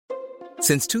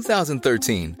Since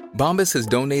 2013, Bombas has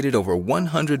donated over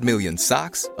 100 million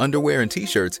socks, underwear, and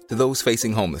T-shirts to those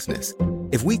facing homelessness.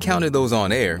 If we counted those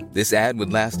on air, this ad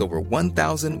would last over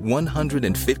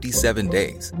 1,157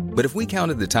 days. But if we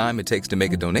counted the time it takes to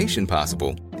make a donation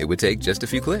possible, it would take just a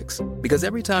few clicks. Because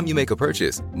every time you make a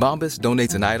purchase, Bombas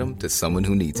donates an item to someone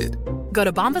who needs it. Go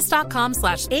to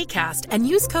bombas.com/ACAST and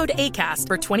use code ACAST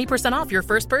for 20% off your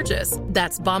first purchase.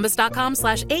 That's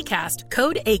bombas.com/ACAST,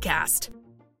 code ACAST.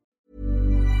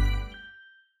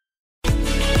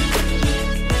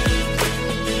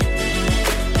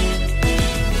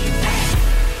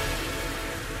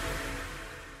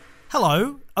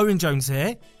 Hello, Owen Jones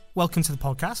here. Welcome to the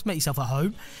podcast. Make yourself at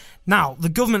home. Now, the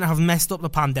government have messed up the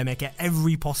pandemic at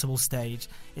every possible stage.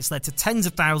 It's led to tens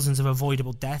of thousands of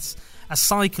avoidable deaths, a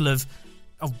cycle of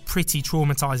pretty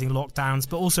traumatising lockdowns,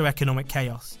 but also economic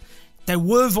chaos. There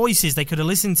were voices they could have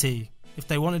listened to if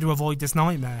they wanted to avoid this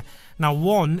nightmare. Now,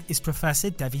 one is Professor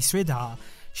Devi Sridhar.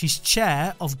 She's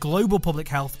Chair of Global Public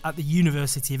Health at the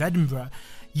University of Edinburgh.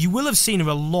 You will have seen her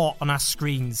a lot on our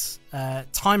screens.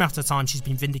 Time after time she's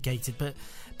been vindicated, but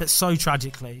so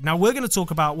tragically. Now we're going to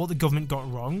talk about what the government got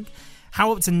wrong,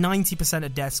 how up to 90%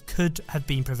 of deaths could have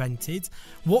been prevented,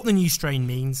 what the new strain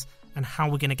means, and how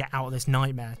we're going to get out of this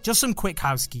nightmare. Just some quick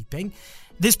housekeeping.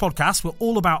 This podcast, we're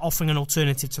all about offering an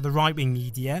alternative to the right-wing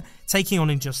media, taking on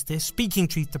injustice, speaking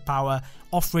truth to power,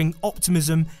 offering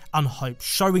optimism and hope,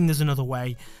 showing there's another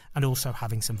way, and also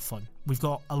having some fun. We've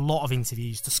got a lot of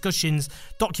interviews, discussions,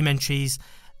 documentaries,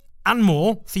 and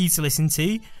more for you to listen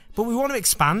to. But we want to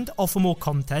expand, offer more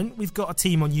content. We've got a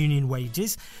team on union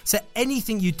wages. So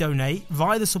anything you donate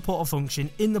via the supporter function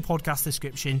in the podcast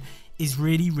description is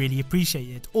really, really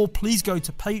appreciated. Or please go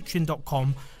to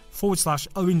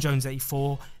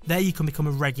patreon.com/OwenJones84. There you can become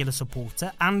a regular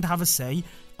supporter and have a say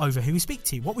over who we speak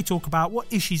to, what we talk about, what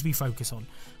issues we focus on.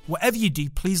 Whatever you do,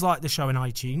 please like the show in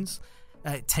iTunes.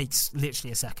 It takes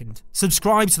literally a second.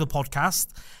 Subscribe to the podcast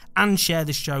and share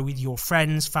the show with your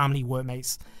friends, family,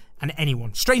 workmates, and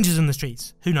anyone. Strangers in the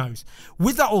streets. Who knows?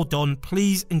 With that all done,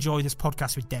 please enjoy this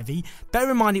podcast with Devi. Bear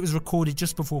in mind it was recorded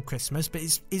just before Christmas, but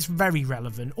it's very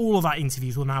relevant. All of our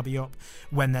interviews will now be up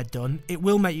when they're done. It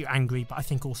will make you angry, but I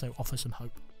think also offer some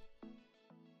hope.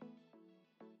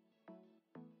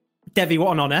 Devi,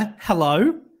 what an honour.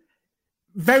 Hello.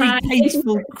 Very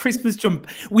tasteful Christmas jumper.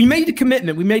 We made a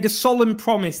commitment. We made a solemn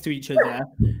promise to each other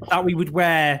that we would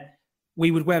wear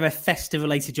a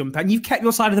festive-related jumper, and you've kept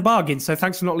your side of the bargain. So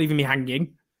thanks for not leaving me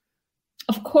hanging.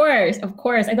 Of course.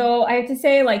 Although I have to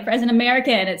say, like, as an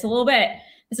American, it's a little bit.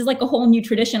 This is like a whole new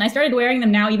tradition. I started wearing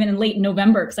them now, even in late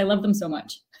November, because I love them so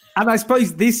much. And I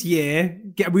suppose this year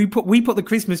we put the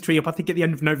Christmas tree up, I think, at the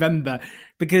end of November,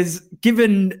 because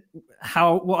given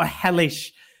what a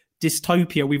hellish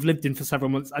dystopia we've lived in for several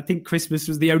months, I think Christmas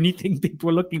was the only thing people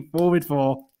were looking forward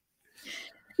for.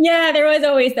 Yeah, there was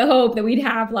always the hope that we'd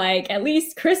have, like, at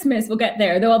least Christmas, we'll get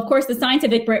there. Though, of course, the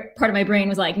scientific part of my brain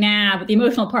was like, nah, but the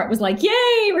emotional part was like,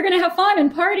 yay, we're going to have fun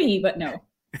and party. But no.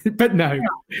 But no.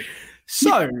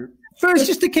 So, first,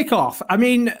 just to kick off, I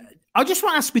mean, I just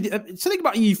want to ask you something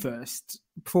about you first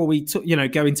before we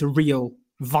go into real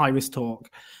virus talk.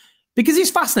 Because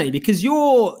it's fascinating, because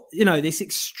you're, this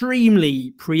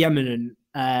extremely preeminent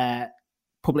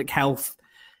public health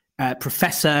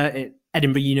professor at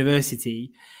Edinburgh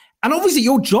University. And obviously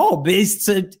your job is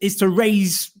to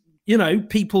raise,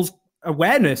 people's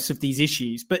awareness of these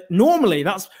issues. But normally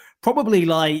that's probably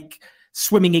like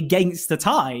swimming against the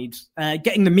tide,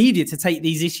 getting the media to take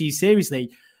these issues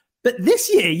seriously. But this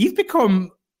year you've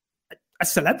become a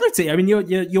celebrity. I mean,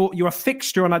 you're a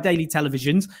fixture on our daily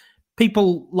televisions.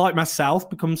 People like myself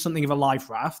become something of a life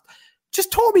raft. Just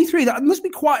talk me through that. It must be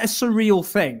quite a surreal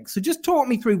thing. So just talk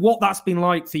me through what that's been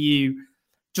like for you,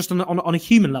 just on a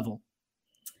human level.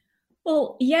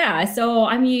 Well, yeah. So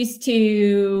I'm used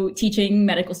to teaching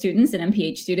medical students and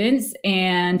MPH students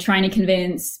and trying to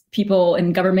convince people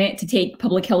in government to take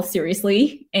public health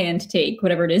seriously and to take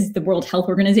whatever it is, the World Health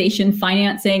Organization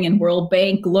financing and World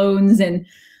Bank loans, and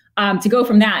to go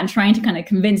from that and trying to kind of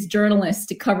convince journalists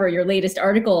to cover your latest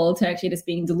article to actually just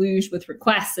being deluged with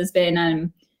requests has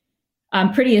been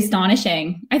pretty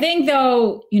astonishing. I think,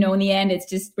 though, in the end, it's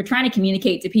just we're trying to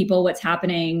communicate to people what's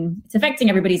happening. It's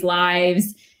affecting everybody's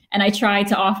lives. And I try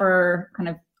to offer kind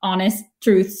of honest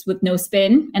truths with no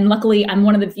spin. And luckily, I'm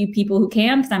one of the few people who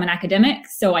can, because I'm an academic.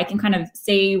 So I can kind of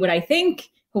say what I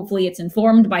think. Hopefully, it's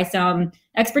informed by some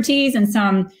expertise and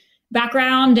some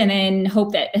background, and then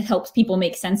hope that it helps people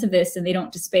make sense of this and they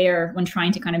don't despair when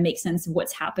trying to kind of make sense of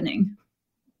what's happening.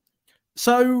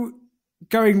 So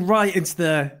going right into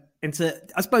the into,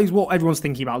 I suppose, what everyone's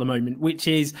thinking about at the moment, which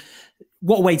is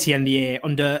what a way to end the year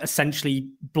under essentially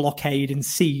blockade and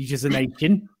siege as a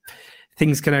nation.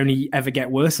 Things can only ever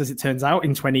get worse, as it turns out,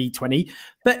 in 2020.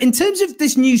 But in terms of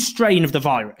this new strain of the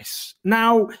virus,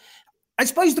 now, I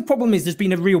suppose the problem is there's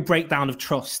been a real breakdown of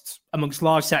trust amongst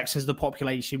large sections of the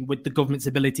population with the government's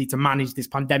ability to manage this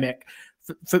pandemic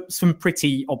for some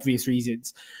pretty obvious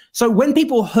reasons. So when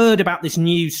people heard about this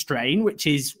new strain, which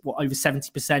is over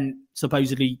 70%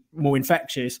 supposedly more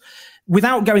infectious,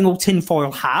 without going all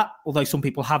tinfoil hat, although some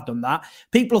people have done that,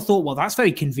 people have thought, well, that's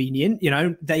very convenient. You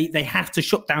know, they have to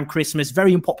shut down Christmas,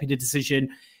 very unpopular decision.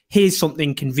 Here's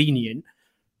something convenient.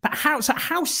 But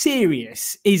how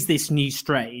serious is this new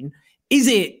strain? Is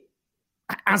it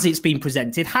as it's been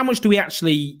presented? How much do we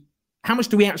actually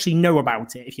know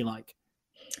about it, if you like?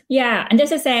 Yeah. And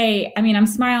just to say, I mean, I'm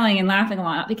smiling and laughing a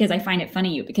lot because I find it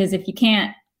funny, because if you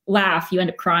can't laugh, you end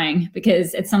up crying,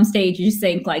 because at some stage you just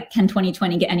think, like, can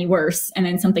 2020 get any worse? And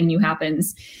then something new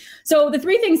happens. So the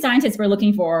three things scientists were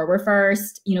looking for were,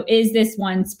 first, is this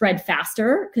one spread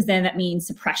faster? Because then that means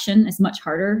suppression is much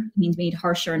harder. It means we need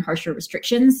harsher and harsher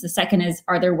restrictions. The second is,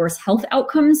 are there worse health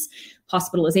outcomes,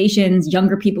 hospitalizations,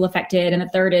 younger people affected? And the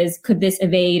third is, could this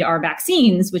evade our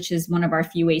vaccines, which is one of our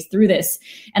few ways through this?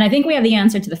 And I think we have the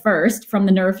answer to the first from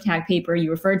the nerve tag paper you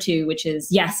referred to, which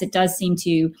is, yes, it does seem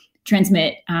to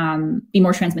transmit, be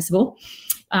more transmissible.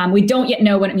 We don't yet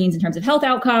know what it means in terms of health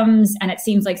outcomes. And it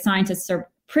seems like scientists are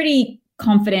pretty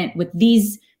confident with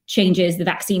these changes, the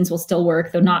vaccines will still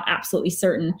work, though not absolutely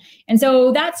certain. And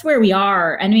so that's where we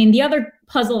are. I mean, the other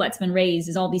puzzle that's been raised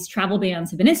is all these travel bans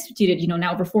have been instituted,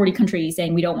 now over 40 countries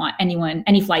saying we don't want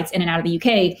any flights in and out of the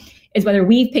UK, is whether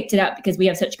we've picked it up because we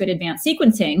have such good advanced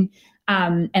sequencing.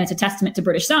 And it's a testament to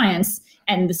British science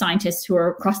and the scientists who are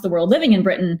across the world living in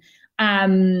Britain.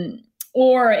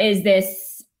 Or is this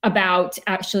about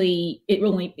actually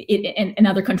and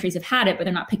other countries have had it, but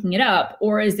they're not picking it up?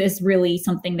 Or is this really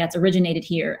something that's originated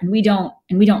here? And we don't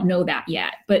know that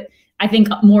yet. But I think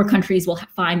more countries will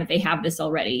find that they have this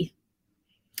already.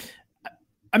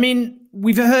 I mean,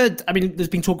 there's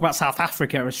been talk about South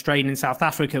Africa, a strain in South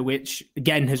Africa, which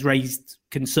again has raised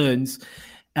concerns.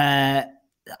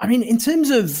 In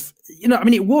terms of,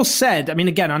 it was said,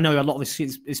 again, I know a lot of this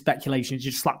is speculation,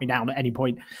 just slap me down at any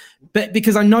point, but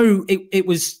because I know it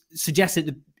was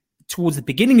suggested towards the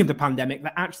beginning of the pandemic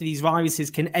that actually these viruses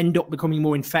can end up becoming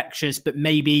more infectious, but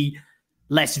maybe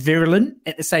less virulent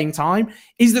at the same time.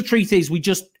 The truth is we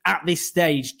just, at this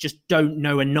stage, just don't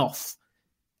know enough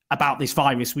about this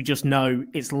virus. We just know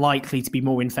it's likely to be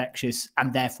more infectious,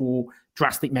 and therefore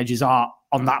drastic measures are,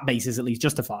 on that basis at least,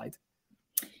 justified.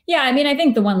 Yeah, I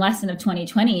think the one lesson of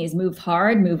 2020 is move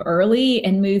hard, move early,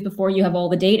 and move before you have all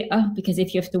the data. Because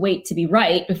if you have to wait to be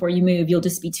right before you move, you'll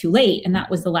just be too late. And that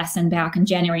was the lesson back in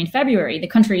January and February. The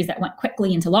countries that went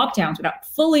quickly into lockdowns without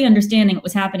fully understanding what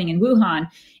was happening in Wuhan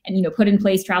and, put in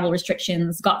place travel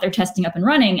restrictions, got their testing up and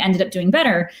running, ended up doing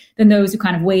better than those who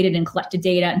kind of waited and collected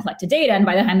data. And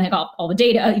by the time they got all the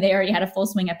data, they already had a full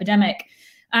swing epidemic.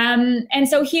 And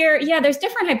so here, there's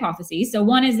different hypotheses. So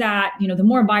one is that, the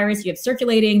more virus you have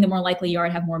circulating, the more likely you are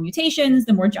to have more mutations,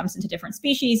 the more jumps into different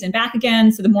species and back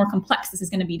again. So the more complex this is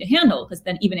going to be to handle, because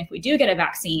then even if we do get a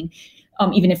vaccine,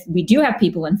 even if we do have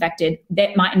people infected,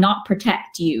 that might not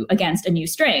protect you against a new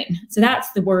strain. So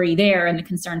that's the worry there, and the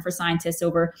concern for scientists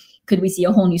over, could we see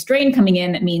a whole new strain coming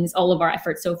in that means all of our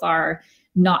efforts so far are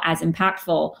not as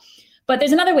impactful. But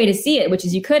there's another way to see it, which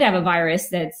is you could have a virus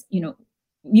that's,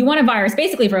 you want a virus,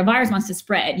 basically, for a virus wants to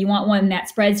spread, you want one that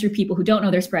spreads through people who don't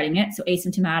know they're spreading it. So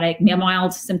asymptomatic,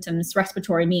 mild symptoms,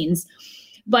 respiratory means,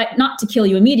 but not to kill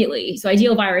you immediately. So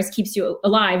ideal virus keeps you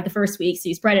alive the first week, so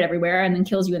you spread it everywhere, and then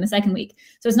kills you in the second week.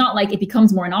 So it's not like it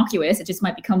becomes more innocuous, it just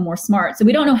might become more smart. So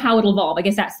we don't know how it'll evolve. I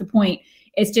guess that's the point.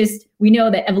 It's just, we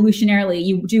know that evolutionarily,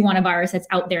 you do want a virus that's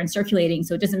out there and circulating,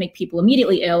 so it doesn't make people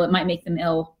immediately ill. It might make them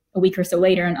ill a week or so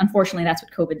later. And unfortunately, that's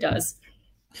what COVID does.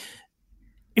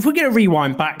 If we're going to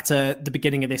rewind back to the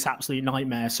beginning of this absolute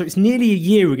nightmare, so it's nearly a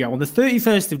year ago, on the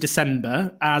 31st of December,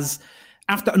 as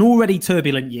after an already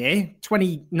turbulent year,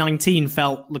 2019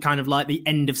 felt kind of like the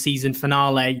end of season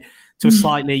finale to a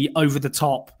slightly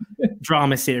over-the-top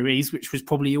drama series, which was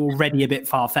probably already a bit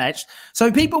far-fetched. So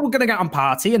people were going to get on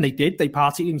party, and they did. They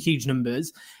partied in huge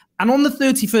numbers. And on the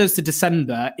 31st of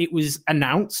December, it was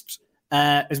announced,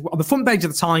 as well, the front page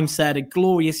of the Times said, a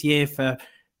glorious year for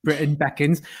Britain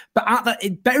beckons. But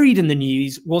buried in the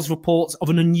news was reports of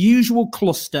an unusual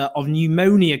cluster of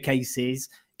pneumonia cases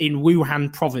in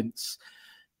Wuhan province.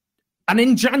 And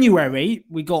in January,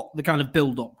 we got the kind of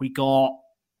build-up. We got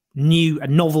a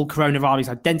novel coronavirus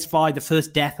identified, the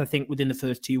first death, I think, within the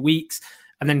first 2 weeks,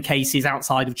 and then cases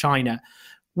outside of China.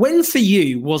 When for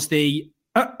you was the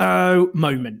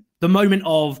moment, the moment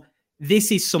of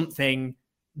this is something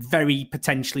very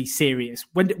potentially serious?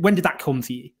 When did that come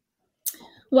for you?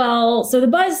 Well, so the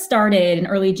buzz started in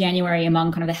early January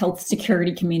among kind of the health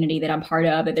security community that I'm part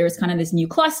of, that there was kind of this new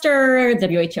cluster.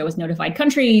 WHO was notified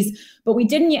countries, but we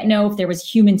didn't yet know if there was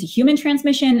human to human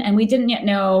transmission. And we didn't yet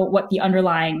know what the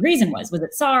underlying reason was. Was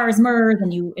it SARS, MERS, a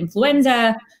new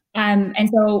influenza? And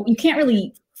so you can't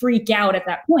really freak out at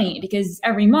that point because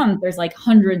every month there's like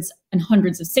hundreds and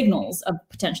hundreds of signals of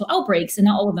potential outbreaks and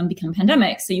not all of them become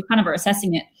pandemics. So you kind of are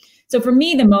assessing it. So for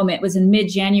me, the moment was in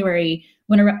mid-January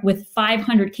when with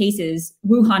 500 cases,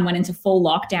 Wuhan went into full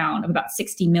lockdown of about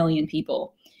 60 million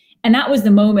people. And that was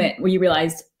the moment where you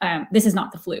realized this is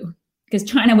not the flu, because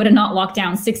China would have not locked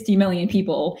down 60 million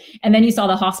people. And then you saw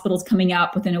the hospitals coming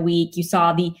up within a week. You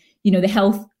saw the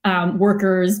health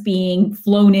workers being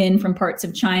flown in from parts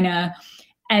of China.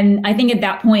 And I think at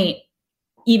that point,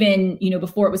 even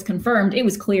before it was confirmed, it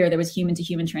was clear there was human to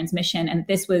human transmission. And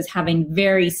this was having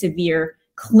very severe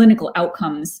clinical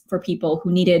outcomes for people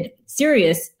who needed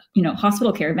serious,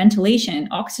 hospital care, ventilation,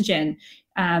 oxygen,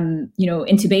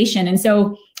 intubation. And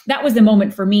so that was the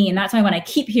moment for me. And that's why when I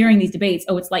keep hearing these debates,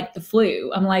 oh, it's like the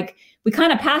flu, I'm like, we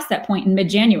kind of passed that point in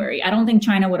mid-January. I don't think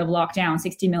China would have locked down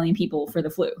 60 million people for the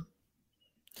flu.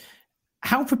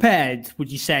 How prepared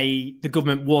would you say the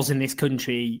government was in this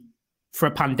country for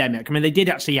a pandemic? I mean, they did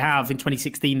actually have, in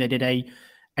 2016, they did a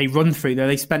run through, though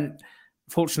they spent,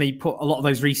 fortunately, put a lot of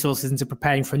those resources into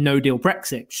preparing for no-deal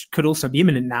Brexit, which could also be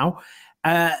imminent now.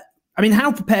 I mean,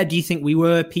 how prepared do you think we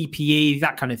were, PPE,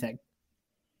 that kind of thing?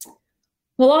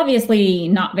 Well, obviously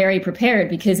not very prepared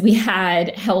because we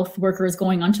had health workers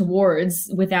going onto wards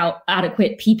without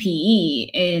adequate PPE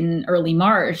in early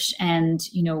March. And,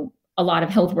 a lot of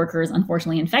health workers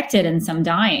unfortunately infected and some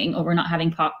dying over not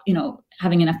having,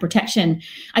 having enough protection.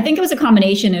 I think it was a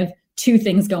combination of two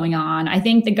things going on. I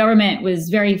think the government was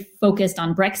very focused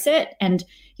on Brexit and,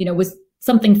 was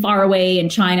something far away in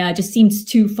China, just seems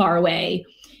too far away.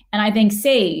 And I think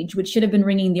SAGE, which should have been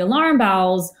ringing the alarm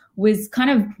bells, was kind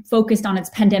of focused on its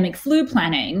pandemic flu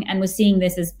planning and was seeing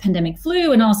this as pandemic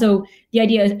flu. And also the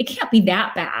idea is it can't be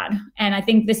that bad. And I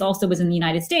think this also was in the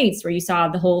United States where you saw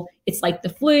the whole, it's like the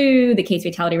flu, the case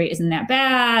fatality rate isn't that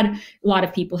bad. A lot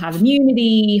of people have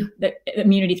immunity, the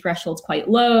immunity threshold's quite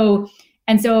low.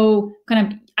 And so kind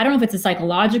of, I don't know if it's a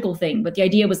psychological thing, but the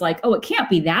idea was like, oh, it can't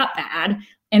be that bad.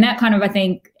 And that kind of, I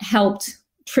think, helped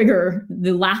trigger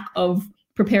the lack of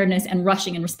preparedness and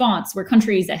rushing in response, where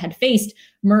countries that had faced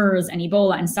MERS and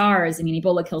Ebola and SARS,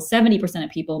 Ebola kills 70%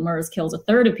 of people, MERS kills a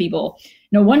third of people.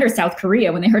 No wonder South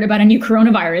Korea, when they heard about a new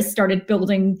coronavirus, started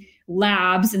building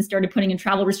labs and started putting in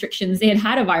travel restrictions. They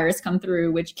had a virus come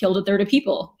through, which killed a third of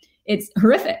people. It's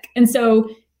horrific. And so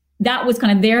that was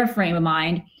kind of their frame of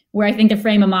mind, where I think the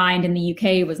frame of mind in the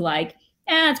UK was like,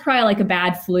 it's probably like a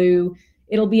bad flu.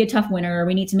 It'll be a tough winter.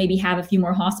 We need to maybe have a few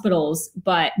more hospitals,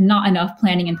 but not enough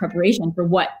planning and preparation for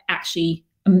what actually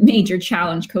a major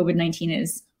challenge COVID-19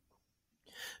 is.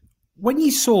 When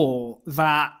you saw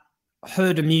that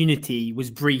herd immunity was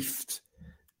briefed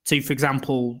to, for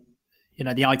example, the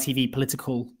ITV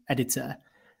political editor,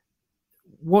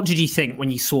 what did you think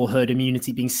when you saw herd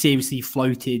immunity being seriously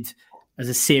floated as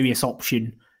a serious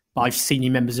option by senior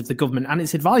members of the government and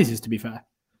its advisors, to be fair?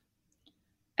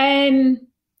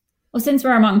 Well, since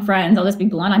we're among friends, I'll just be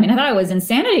blunt. I thought it was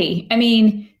insanity.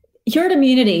 Herd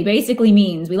immunity basically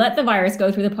means we let the virus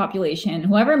go through the population.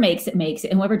 Whoever makes it,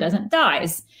 and whoever doesn't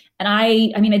dies. And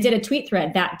I did a tweet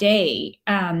thread that day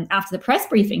after the press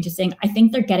briefing just saying, I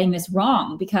think they're getting this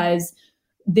wrong because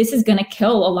this is going to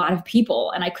kill a lot of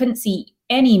people. And I couldn't see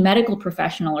any medical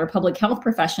professional or public health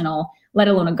professional, let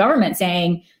alone a government,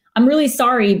 saying, I'm really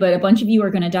sorry, but a bunch of you are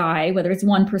going to die, whether it's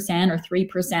 1% or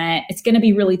 3%. It's going to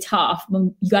be really tough.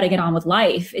 You got to get on with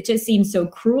life. It just seems so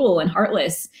cruel and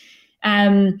heartless.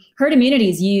 Herd immunity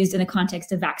is used in the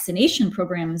context of vaccination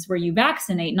programs where you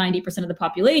vaccinate 90% of the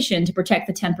population to protect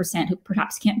the 10% who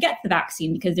perhaps can't get the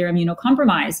vaccine because they're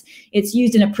immunocompromised. It's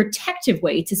used in a protective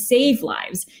way to save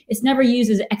lives. It's never used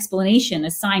as an explanation,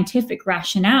 a scientific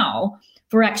rationale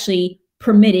for actually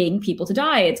permitting people to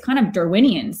die. It's kind of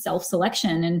Darwinian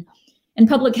self-selection. And in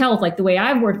public health, like the way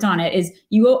I've worked on it, is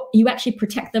you actually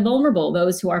protect the vulnerable,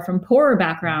 those who are from poorer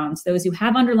backgrounds, those who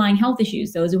have underlying health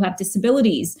issues, those who have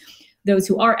disabilities, those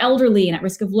who are elderly and at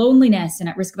risk of loneliness and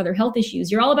at risk of other health issues.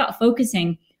 You're all about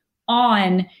focusing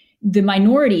on the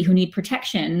minority who need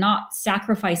protection, not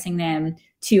sacrificing them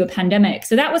to a pandemic.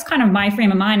 So that was kind of my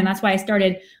frame of mind. And that's why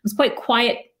I was quite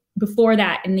quiet before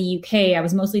that in the UK. I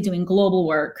was mostly doing global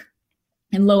work.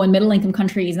 in low and middle income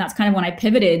countries. And that's kind of when I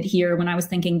pivoted here, when I was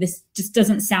thinking this just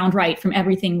doesn't sound right from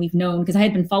everything we've known, because I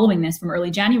had been following this from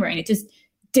early January and it just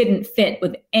didn't fit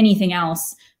with anything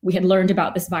else we had learned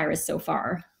about this virus so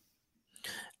far.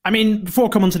 I mean, before I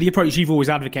come on to the approach you've always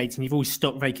advocated and you've always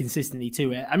stuck very consistently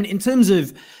to it. I mean, in terms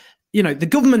of, the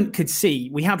government could see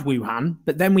we had Wuhan,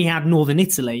 but then we had Northern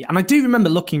Italy. And I do remember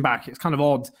looking back, it's kind of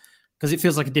odd because it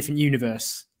feels like a different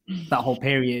universe, that whole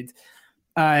period.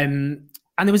 And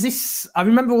there was this, I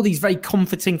remember all these very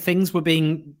comforting things were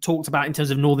being talked about in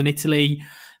terms of Northern Italy.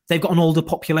 They've got an older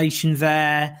population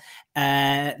there.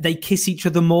 They kiss each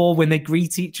other more when they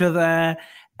greet each other.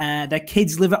 Their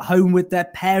kids live at home with their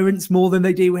parents more than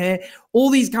they do here. All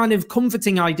these kind of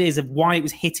comforting ideas of why it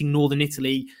was hitting Northern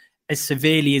Italy as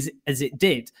severely as it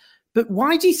did. But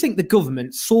why do you think the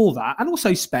government saw that? And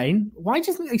also Spain, why do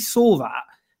you think they saw that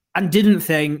and didn't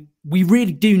think we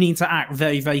really do need to act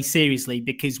very, very seriously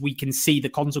because we can see the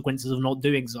consequences of not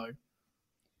doing so?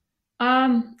 At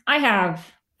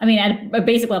a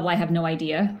basic level, I have no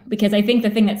idea, because I think the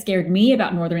thing that scared me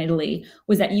about Northern Italy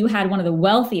was that you had one of the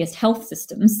wealthiest health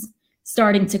systems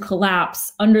starting to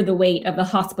collapse under the weight of the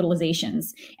hospitalizations.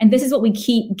 And this is what we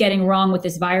keep getting wrong with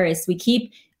this virus. We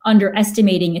keep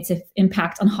underestimating its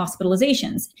impact on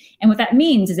hospitalizations. And what that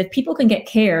means is if people can get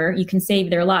care, you can save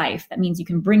their life. That means you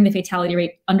can bring the fatality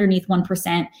rate underneath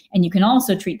 1%, and you can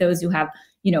also treat those who have,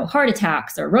 heart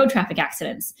attacks or road traffic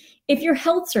accidents. If your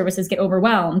health services get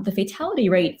overwhelmed, the fatality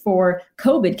rate for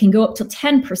COVID can go up to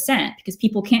 10% because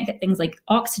people can't get things like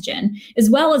oxygen,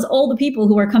 as well as all the people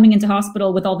who are coming into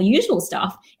hospital with all the usual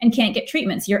stuff and can't get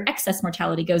treatments. Your excess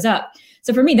mortality goes up.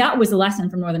 So for me, that was a lesson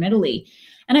from Northern Italy.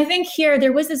 And I think here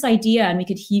there was this idea, and you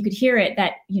could hear it,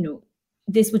 that,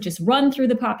 this would just run through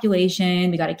the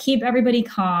population. We got to keep everybody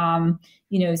calm,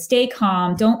 stay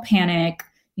calm, don't panic,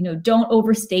 don't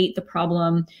overstate the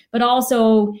problem, but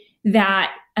also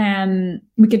that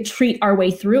we could treat our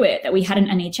way through it, that we had an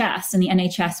NHS, and the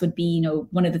NHS would be,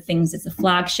 one of the things that's the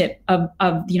flagship of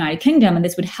the United Kingdom, and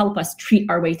this would help us treat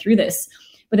our way through this.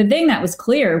 But the thing that was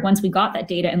clear once we got that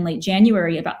data in late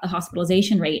January about the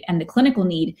hospitalization rate and the clinical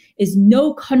need is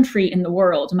no country in the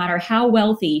world, no matter how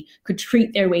wealthy, could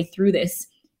treat their way through this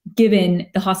given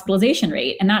the hospitalization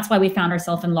rate. And that's why we found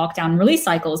ourselves in lockdown and release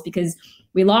cycles, because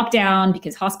we lock down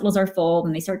because hospitals are full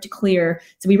and they start to clear.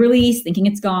 So we release thinking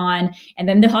it's gone. And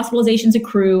then the hospitalizations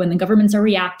accrue and the governments are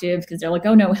reactive because they're like,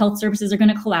 oh no, health services are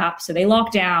going to collapse. So they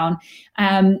lock down.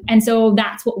 And so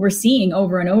that's what we're seeing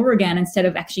over and over again, instead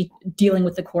of actually dealing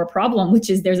with the core problem, which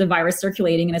is there's a virus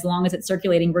circulating. And as long as it's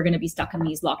circulating, we're going to be stuck in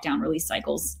these lockdown release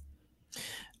cycles.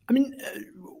 I mean,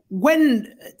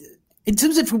 in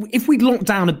terms of if we'd locked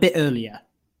down a bit earlier,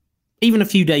 even a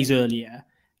few days earlier,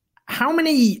 how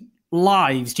many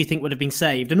lives do you think would have been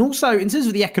saved? And also in terms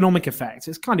of the economic effect,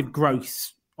 it's kind of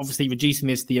gross, obviously reducing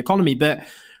this to the economy. But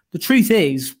the truth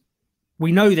is,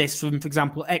 we know this from, for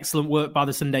example, excellent work by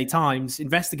the Sunday Times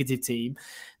investigative team,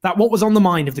 that what was on the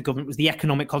mind of the government was the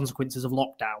economic consequences of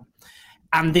lockdown.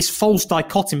 And this false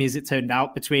dichotomy, as it turned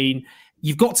out, between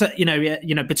you've got to,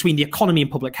 between the economy and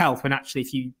public health, when actually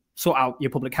if you sort out your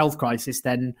public health crisis,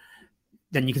 then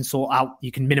you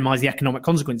can minimize the economic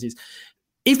consequences.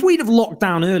 If we'd have locked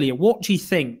down earlier, what do you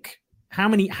think? How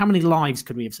many lives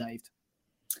could we have saved?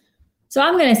 So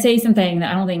I'm going to say something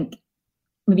that I don't think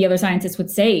maybe other scientists would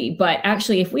say, but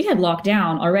actually, if we had locked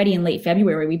down already in late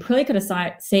February, we probably could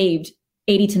have saved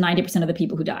 80 to 90% of the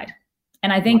people who died.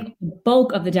 And I think the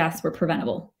bulk of the deaths were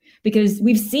preventable, because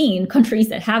we've seen countries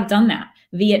that have done that.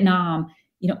 Vietnam,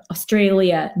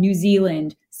 Australia, New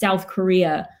Zealand, South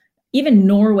Korea, even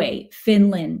Norway,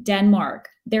 Finland, Denmark,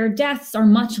 their deaths are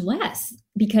much less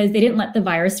because they didn't let the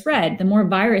virus spread. The more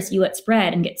virus you let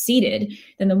spread and get seeded,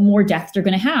 then the more deaths they're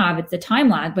going to have. It's a time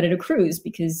lag, but it accrues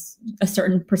because a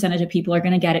certain percentage of people are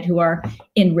going to get it who are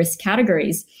in risk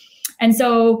categories. And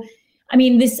so, I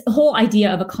mean, this whole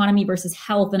idea of economy versus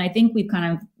health, and I think we've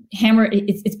kind of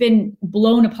it's been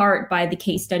blown apart by the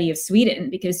case study of Sweden,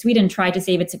 because Sweden tried to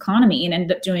save its economy and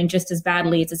ended up doing just as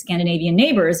badly as its Scandinavian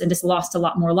neighbors and just lost a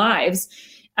lot more lives.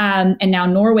 And now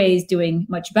Norway is doing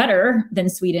much better than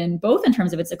Sweden, both in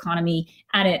terms of its economy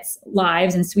and its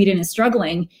lives, and Sweden is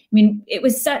struggling. I mean, it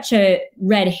was such a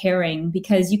red herring,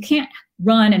 because you can't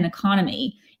run an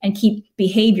economy and keep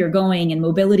behavior going and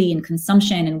mobility and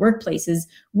consumption and workplaces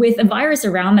with a virus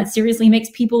around that seriously makes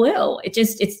people ill.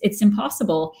 It's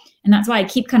impossible. And that's why I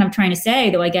keep kind of trying to say,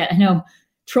 though I get,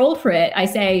 trolled for it, I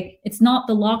say it's not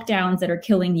the lockdowns that are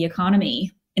killing the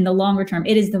economy in the longer term.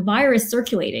 It is the virus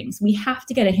circulating. So we have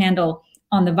to get a handle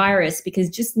on the virus, because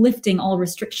just lifting all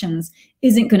restrictions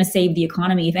isn't going to save the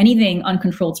economy. If anything,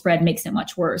 uncontrolled spread makes it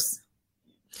much worse.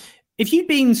 If you'd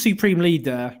been Supreme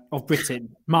Leader of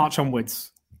Britain, March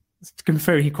onwards, it's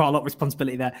conferring you quite a lot of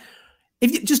responsibility there.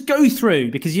 If you just go through,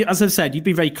 because as I've said, you've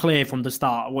been very clear from the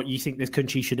start what you think this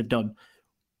country should have done.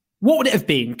 What would it have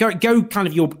been? Go kind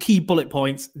of your key bullet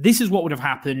points. This is what would have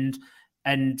happened,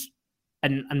 and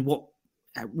what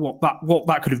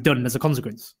that could have done as a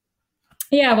consequence.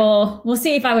 Yeah, well, we'll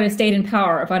see if I would have stayed in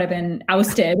power, if I'd have been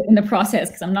ousted in the process,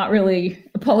 because I'm not really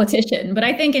a politician. But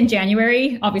I think in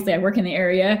January, obviously I work in the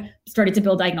area, started to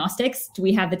build diagnostics. Do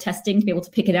we have the testing to be able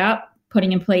to pick it up?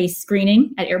 Putting in place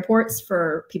screening at airports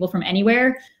for people from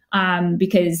anywhere,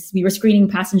 because we were screening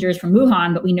passengers from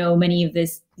Wuhan, but we know many of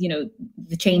this,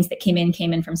 the chains that came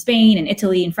in from Spain and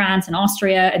Italy and France and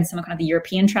Austria and some of kind of the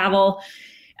European travel.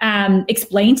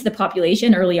 Explain to the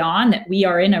population early on that we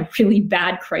are in a really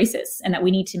bad crisis and that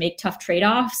we need to make tough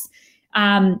trade-offs.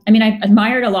 I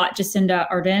admired a lot Jacinda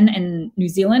Ardern in New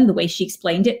Zealand, the way she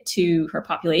explained it to her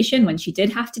population when she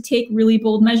did have to take really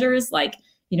bold measures, like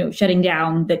shutting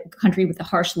down the country with a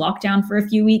harsh lockdown for a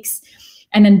few weeks,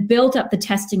 and then built up the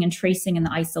testing and tracing and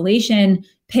the isolation,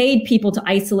 paid people to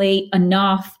isolate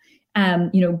enough,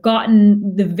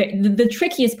 gotten the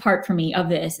trickiest part for me of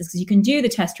this is because you can do the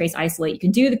test, trace, isolate, you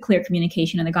can do the clear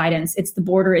communication and the guidance. It's the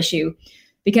border issue,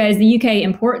 because the UK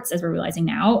imports, as we're realizing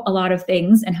now, a lot of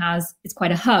things and it's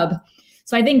quite a hub.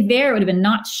 So I think there it would have been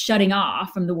not shutting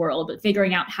off from the world, but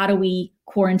figuring out how do we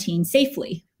quarantine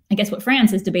safely. I guess what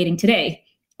France is debating today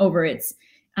over its,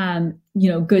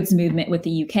 goods movement with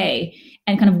the UK,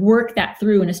 and kind of work that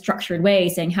through in a structured way,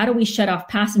 saying, how do we shut off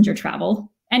passenger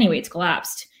travel? Anyway, it's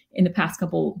collapsed in the past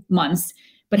couple months,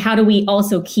 but how do we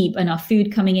also keep enough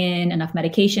food coming in, enough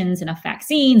medications, enough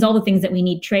vaccines, all the things that we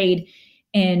need trade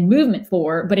and movement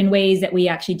for, but in ways that we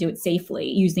actually do it safely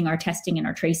using our testing and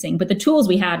our tracing. But the tools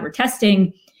we had were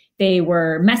testing, they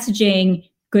were messaging,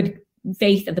 good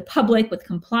faith of the public with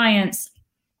compliance,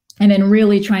 and then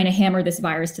really trying to hammer this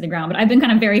virus to the ground. But I've been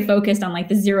kind of very focused on like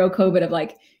the zero COVID of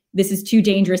like, this is too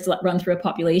dangerous to let run through a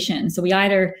population. So we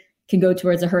either can go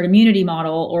towards a herd immunity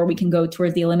model, or we can go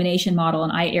towards the elimination model,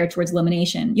 and I err towards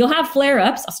elimination. You'll have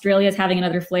flare-ups. Australia's having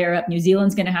another flare-up. New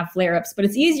Zealand's going to have flare-ups, but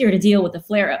it's easier to deal with the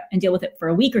flare-up and deal with it for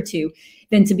a week or two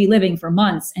than to be living for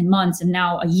months and months and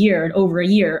now a year and over a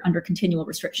year under continual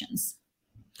restrictions.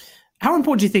 How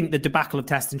important do you think the debacle of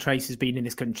test and trace has been in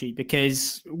this country?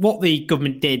 Because what the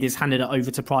government did is handed it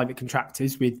over to private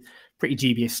contractors with pretty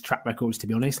dubious track records, to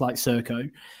be honest, like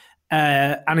Serco.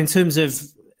 And in terms of,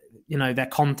 their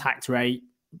contact rate,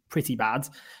 pretty bad.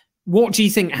 What do you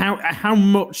think, how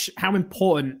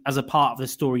important as a part of the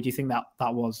story do you think that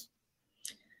was?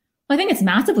 Well, I think it's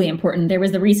massively important. There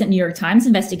was the recent New York Times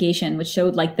investigation, which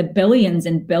showed like the billions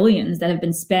and billions that have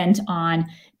been spent on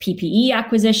PPE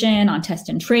acquisition, on test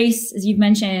and trace, as you've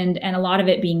mentioned, and a lot of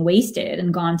it being wasted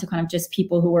and gone to kind of just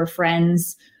people who were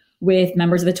friends with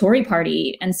members of the Tory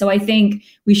party. And so I think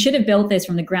we should have built this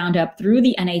from the ground up through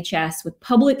the NHS with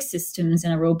public systems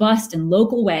in a robust and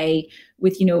local way,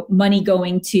 with, money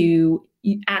going to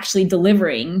actually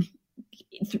delivering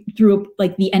through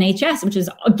like the NHS, which is,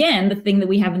 again, the thing that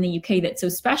we have in the UK that's so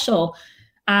special.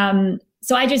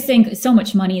 So I just think so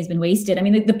much money has been wasted. I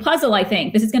mean, the puzzle, I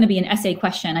think, this is going to be an essay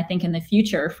question, I think, in the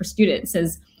future for students,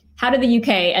 is how did the UK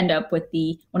end up with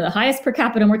one of the highest per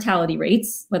capita mortality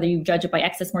rates, whether you judge it by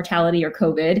excess mortality or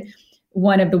COVID,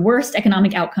 one of the worst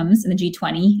economic outcomes in the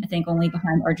G20, I think only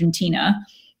behind Argentina,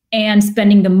 and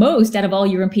spending the most out of all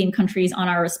European countries on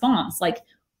our response? Like,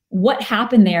 what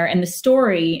happened there? And the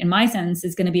story, in my sense,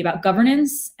 is going to be about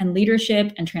governance and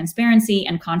leadership and transparency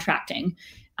and contracting.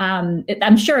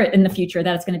 I'm sure in the future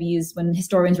that it's going to be used when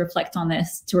historians reflect on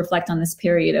this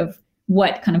period of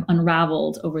what kind of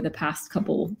unraveled over the past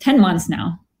 10 months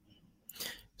now.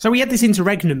 So we had this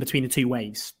interregnum between the two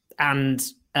waves, and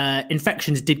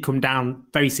infections did come down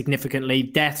very significantly.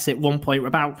 Deaths at one point were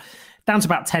down to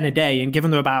about 10 a day, and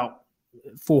given they're about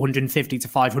 450 to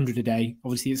 500 a day,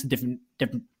 obviously it's a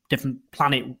different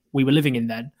planet we were living in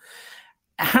then.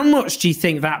 How much do you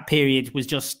think that period was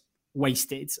just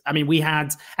wasted? I mean,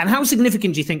 and how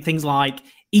significant do you think things like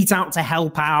eat out to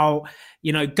help out,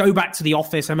 go back to the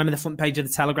office? I remember the front page of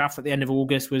the Telegraph at the end of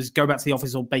August was go back to the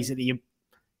office or basically you're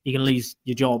going to lose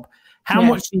your job. How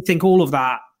much do you think all of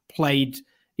that played?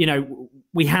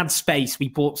 We had space, we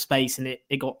bought space, and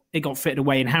it got fitted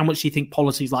away. And how much do you think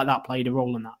policies like that played a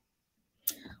role in that?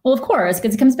 Well, of course,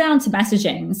 because it comes down to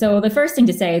messaging. So the first thing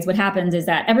to say is what happens is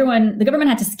that the government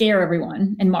had to scare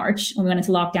everyone in March when we went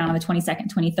into lockdown on the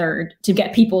 22nd, 23rd to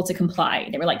get people to comply.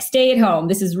 They were like, stay at home.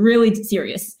 This is really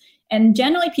serious. And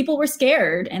generally people were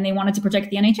scared and they wanted to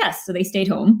protect the NHS. So they stayed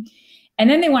home. And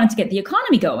then they wanted to get the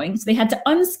economy going. So they had to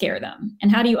unscare them.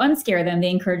 And how do you unscare them? They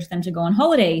encouraged them to go on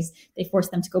holidays. They forced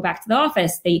them to go back to the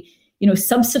office. They,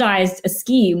 subsidized a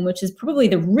scheme, which is probably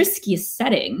the riskiest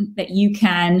setting that you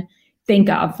can think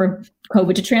of for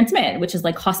COVID to transmit, which is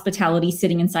like hospitality,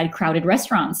 sitting inside crowded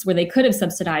restaurants, where they could have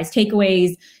subsidized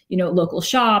takeaways, local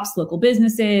shops, local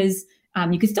businesses.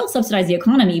 You could still subsidize the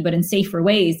economy, but in safer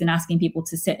ways than asking people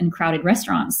to sit in crowded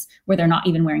restaurants where they're not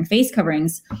even wearing face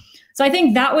coverings. So I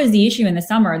think that was the issue in the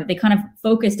summer, that they kind of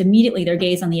focused immediately their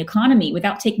gaze on the economy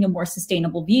without taking a more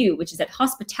sustainable view, which is that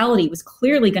hospitality was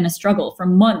clearly going to struggle for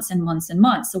months and months and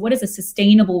months. So what is a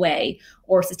sustainable way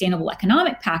or sustainable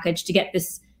economic package to get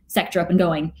this sector up and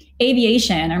going?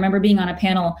 Aviation, I remember being on a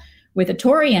panel with a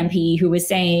Tory MP who was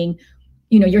saying,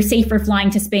 you're safer flying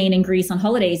to Spain and Greece on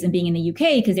holidays than being in the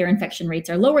UK because their infection rates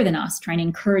are lower than us, trying to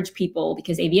encourage people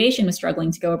because aviation was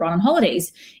struggling to go abroad on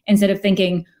holidays, instead of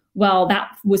thinking, well, that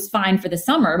was fine for the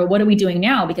summer, but what are we doing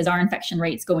now? Because our infection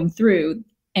rate's going through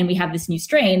and we have this new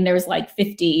strain. There's like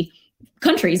 50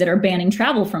 countries that are banning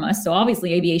travel from us. So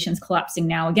obviously aviation's collapsing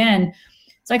now again.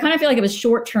 So I kind of feel like it was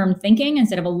short-term thinking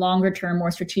instead of a longer-term,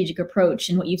 more strategic approach.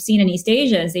 And what you've seen in East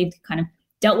Asia is they've kind of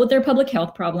dealt with their public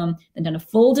health problem, then done a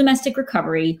full domestic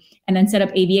recovery, and then set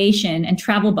up aviation and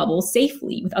travel bubbles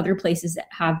safely with other places that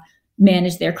have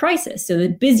managed their crisis. So the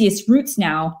busiest routes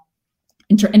now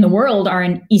in the world are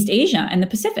in East Asia and the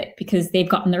Pacific, because they've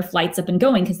gotten their flights up and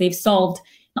going because they've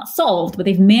but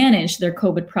they've managed their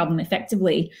COVID problem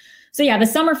effectively. So yeah, the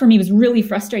summer for me was really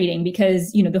frustrating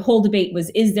because, the whole debate was,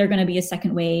 is there going to be a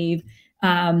second wave?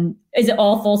 Is it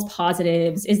all false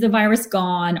positives? Is the virus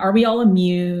gone? Are we all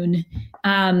immune?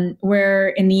 Where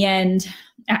in the end,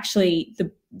 actually,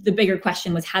 the bigger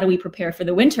question was, how do we prepare for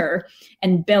the winter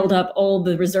and build up all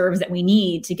the reserves that we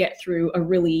need to get through a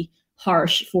really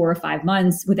harsh 4 or 5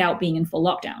 months without being in full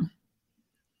lockdown?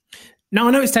 Now,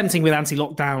 I know it's tempting with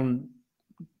anti-lockdown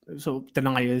sort of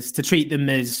deniers to treat them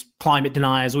as climate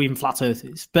deniers or even flat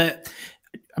earthers. But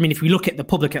I mean, if we look at the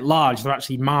public at large, they're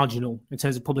actually marginal in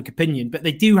terms of public opinion, but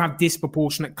they do have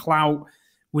disproportionate clout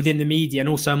within the media and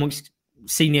also amongst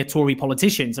senior Tory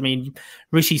politicians. I mean,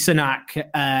 Rishi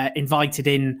Sunak invited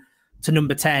in to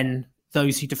number 10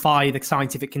 those who defy the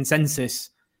scientific consensus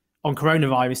on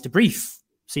coronavirus to brief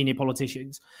senior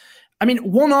politicians. I mean,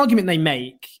 one argument they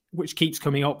make, which keeps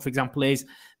coming up, for example, is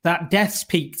that deaths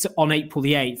peaked on April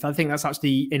the 8th. I think that's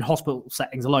actually in hospital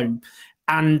settings alone.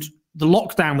 And the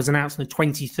lockdown was announced on the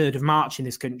 23rd of March in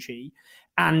this country.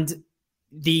 And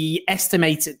the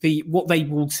what they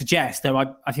will suggest, though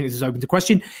I think this is open to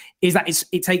question, is that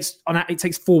it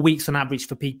takes 4 weeks on average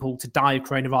for people to die of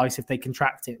coronavirus if they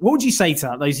contract it. What would you say to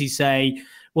that? Those who say,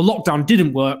 well, lockdown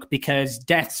didn't work because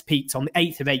deaths peaked on the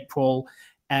 8th of April,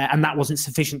 and that wasn't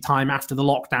sufficient time after the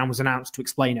lockdown was announced to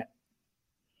explain it.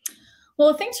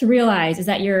 Well, the thing to realize is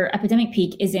that your epidemic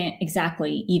peak isn't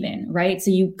exactly even, right? So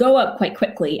you go up quite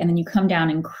quickly and then you come down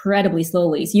incredibly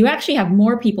slowly. So you actually have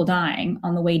more people dying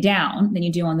on the way down than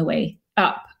you do on the way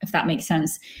up, if that makes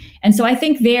sense. And so I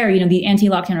think there, the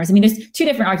anti-lockdowners, I mean, there's two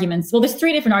different arguments. Well, there's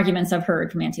three different arguments I've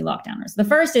heard from anti-lockdowners. The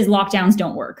first is lockdowns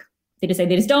don't work. They just say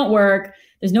they just don't work.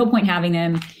 There's no point having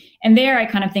them. And there I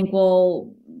kind of think,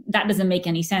 well, that doesn't make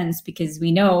any sense, because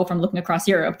we know from looking across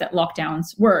Europe that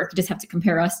lockdowns work. You just have to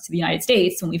compare us to the United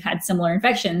States when we've had similar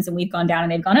infections and we've gone down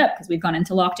and they've gone up because we've gone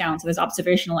into lockdown. So there's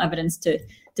observational evidence to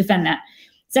defend that.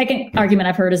 Second argument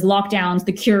I've heard is lockdowns,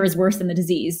 the cure is worse than the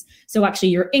disease. So actually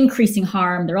you're increasing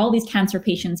harm. There are all these cancer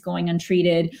patients going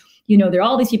untreated. There are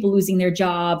all these people losing their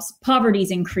jobs. Poverty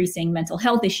is increasing, mental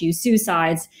health issues,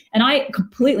 suicides. And I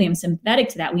completely am sympathetic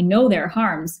to that. We know there are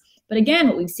harms. But again,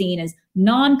 what we've seen is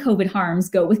non-COVID harms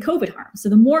go with COVID harms. So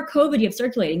the more COVID you have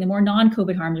circulating, the more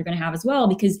non-COVID harms you're going to have as well,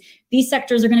 because these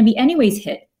sectors are going to be anyways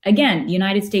hit. Again, the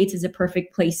United States is a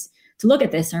perfect place to look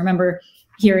at this. I remember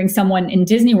hearing someone in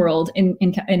Disney World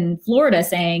in Florida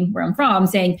saying, where I'm from,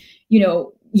 saying,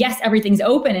 yes, everything's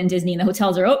open in Disney and the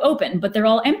hotels are open, but they're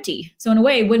all empty. So in a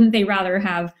way, wouldn't they rather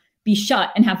be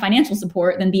shut and have financial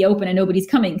support than be open and nobody's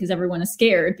coming because everyone is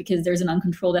scared because there's an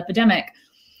uncontrolled epidemic?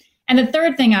 And the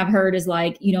third thing I've heard is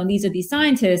these are these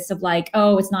scientists of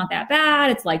oh, it's not that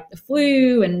bad. It's like the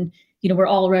flu and, we're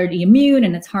already immune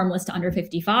and it's harmless to under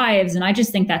 55s. And I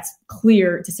just think that's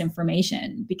clear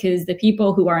disinformation, because the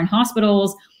people who are in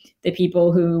hospitals, the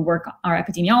people who work are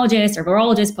epidemiologists or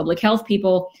virologists, public health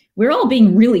people, we're all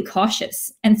being really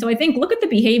cautious. And so I think look at the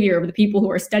behavior of the people who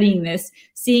are studying this,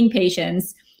 seeing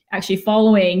patients, actually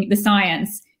following the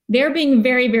science. They're being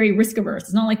very, very risk averse.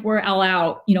 It's not like we're all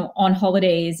out, on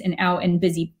holidays and out in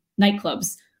busy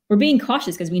nightclubs. We're being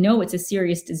cautious because we know it's a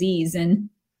serious disease. And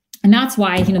And that's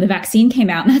why, the vaccine came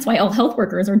out. And that's why all health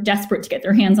workers are desperate to get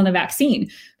their hands on the vaccine,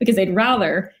 because they'd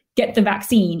rather get the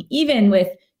vaccine, even with,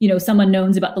 some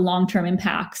unknowns about the long-term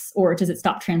impacts, or does it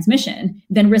stop transmission,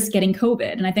 than risk getting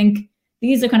COVID. And I think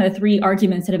these are kind of the three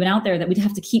arguments that have been out there that we'd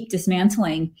have to keep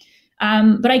dismantling.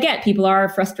 But I get people are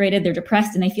frustrated, they're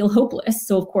depressed, and they feel hopeless.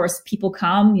 So of course, people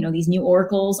come, these new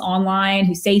oracles online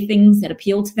who say things that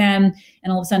appeal to them,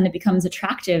 and all of a sudden it becomes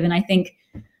attractive. And I think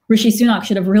Rishi Sunak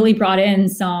should have really brought in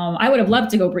I would have loved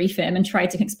to go brief him and try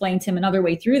to explain to him another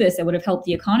way through this that would have helped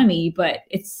the economy, but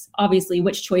it's obviously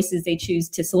which choices they choose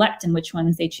to select and which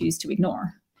ones they choose to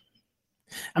ignore.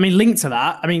 I mean, linked to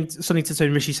that, something to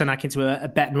turn Rishi Sunak into a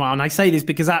bête noire. And I say this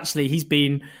because actually he's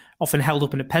been often held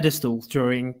up in a pedestal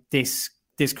during this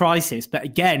crisis. But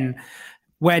again,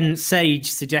 when Sage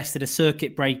suggested a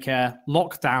circuit breaker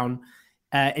lockdown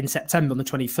in September on the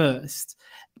 21st,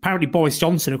 apparently Boris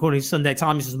Johnson, according to Sunday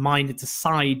Times, was minded to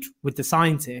side with the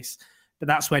scientists. But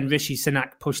that's when Rishi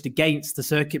Sunak pushed against the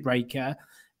circuit breaker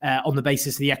on the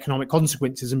basis of the economic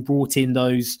consequences and brought in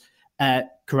those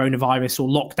coronavirus or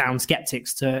lockdown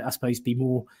skeptics to, I suppose, be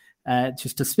more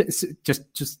just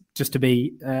to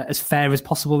be as fair as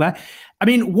possible there. I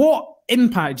mean, what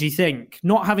impact do you think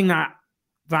not having that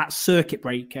circuit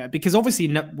breaker, because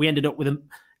obviously we ended up with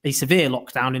a severe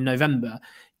lockdown in November,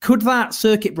 could that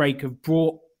circuit breaker have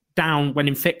brought down when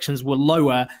infections were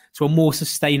lower to a more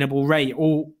sustainable rate,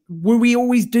 or were we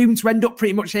always doomed to end up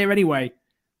pretty much here anyway?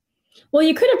 Well,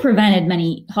 you could have prevented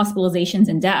many hospitalizations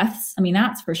and deaths. I mean,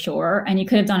 that's for sure. And you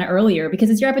could have done it earlier because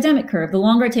it's your epidemic curve. The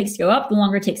longer it takes to go up, the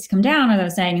longer it takes to come down, as I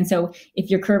was saying. And so if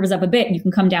your curve is up a bit, you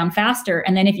can come down faster.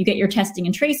 And then if you get your testing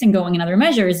and tracing going and other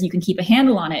measures, you can keep a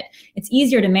handle on it. It's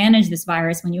easier to manage this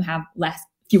virus when you have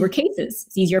fewer cases.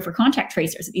 It's easier for contact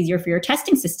tracers. It's easier for your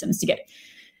testing systems to get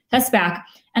tests back.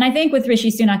 And I think with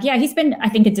Rishi Sunak, he's been, I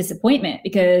think, a disappointment,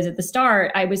 because at the start,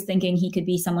 I was thinking he could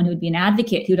be someone who would be an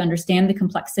advocate, who'd understand the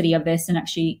complexity of this and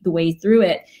actually the way through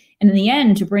it. And in the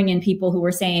end, to bring in people who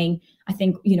were saying, I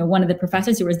think, one of the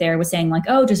professors who was there was saying like,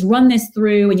 oh, just run this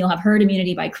through and you'll have herd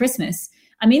immunity by Christmas.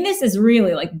 I mean, this is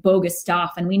really like bogus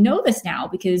stuff. And we know this now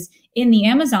because in the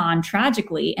Amazon,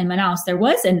 tragically, in Manaus, there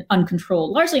was an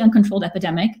largely uncontrolled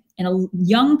epidemic in a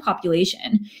young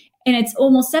population. And it's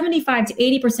almost 75 to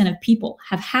 80% of people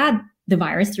have had the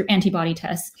virus through antibody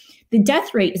tests. The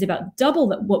death rate is about double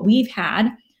what we've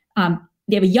had.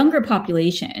 They have a younger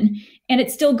population, and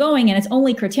it's still going, and it's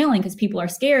only curtailing because people are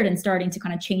scared and starting to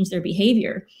kind of change their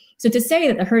behavior. So to say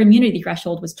that the herd immunity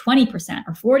threshold was 20%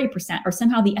 or 40%, or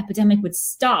somehow the epidemic would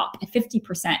stop at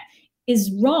 50%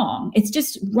 is wrong. It's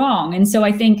just wrong. And so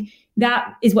I think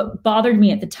that is what bothered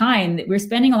me at the time, that we're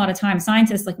spending a lot of time,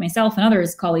 scientists like myself and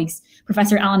others, colleagues,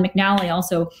 Professor Alan McNally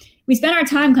also, we spend our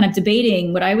time kind of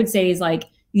debating what I would say is like,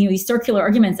 these circular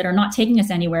arguments that are not taking us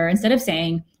anywhere, instead of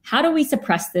saying, how do we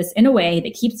suppress this in a way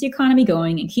that keeps the economy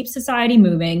going and keeps society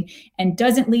moving and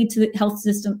doesn't lead to the health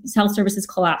services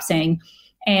collapsing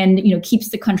and,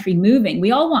 keeps the country moving?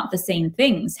 We all want the same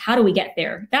things. How do we get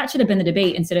there? That should have been the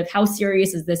debate, instead of how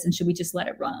serious is this and should we just let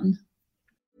it run?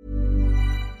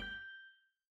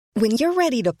 When you're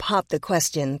ready to pop the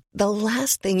question, the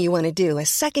last thing you want to do is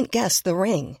second-guess the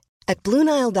ring. At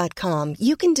BlueNile.com,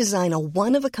 you can design a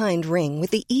one-of-a-kind ring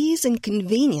with the ease and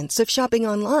convenience of shopping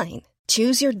online.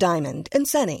 Choose your diamond and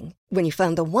setting. When you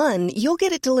find the one, you'll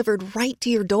get it delivered right to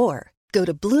your door. Go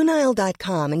to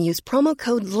BlueNile.com and use promo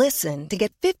code LISTEN to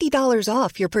get $50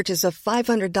 off your purchase of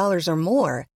 $500 or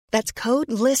more. That's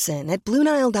code LISTEN at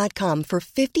BlueNile.com for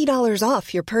 $50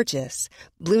 off your purchase.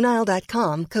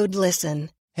 BlueNile.com, code LISTEN.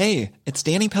 Hey, it's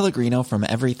Danny Pellegrino from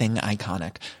Everything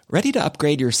Iconic. Ready to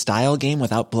upgrade your style game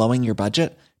without blowing your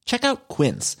budget? Check out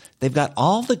Quince. They've got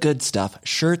all the good stuff,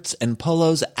 shirts and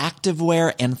polos,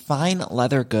 activewear, and fine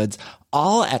leather goods,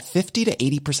 all at 50 to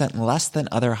 80% less than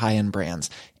other high-end brands.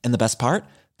 And the best part?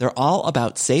 They're all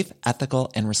about safe,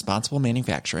 ethical, and responsible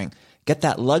manufacturing. Get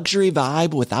that luxury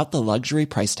vibe without the luxury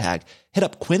price tag. Hit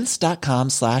up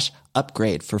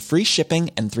quince.com/upgrade for free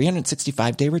shipping and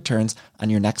 365-day returns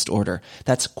on your next order.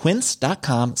 That's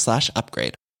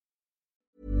quince.com/upgrade.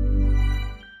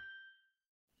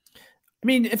 I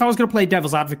mean, if I was going to play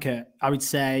devil's advocate, I would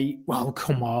say, well,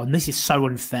 come on, this is so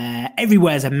unfair.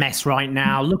 Everywhere's a mess right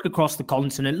now. Look across the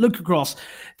continent, look across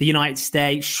the United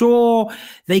States. Sure,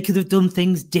 they could have done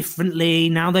things differently.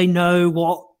 Now they know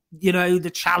what,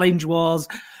 the challenge was.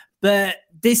 But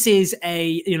this is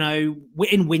we're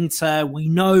in winter. We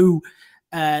know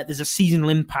there's a seasonal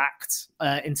impact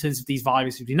in terms of these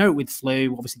viruses. We know it with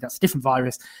flu. Obviously, that's a different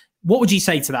virus. What would you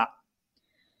say to that?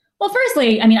 Well,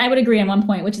 firstly, I mean, I would agree on one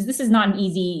point, which is this is not an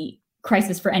easy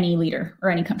crisis for any leader or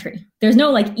any country. There's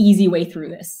no easy way through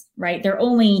this, right? There are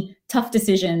only tough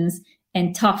decisions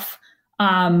and tough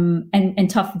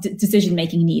decision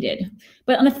making needed.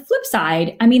 But on the flip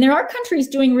side, I mean, there are countries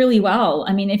doing really well.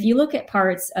 I mean, if you look at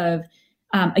parts of,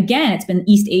 again, it's been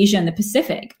East Asia and the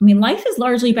Pacific. I mean, life is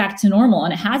largely back to normal,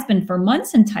 and it has been for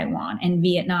months in Taiwan and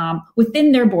Vietnam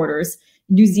within their borders,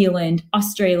 New Zealand,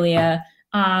 Australia,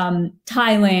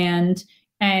 Thailand,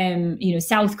 and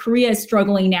South Korea is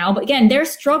struggling now. But again, their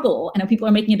struggle, I know people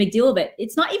are making a big deal of it.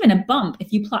 It's not even a bump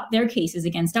if you plot their cases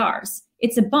against ours.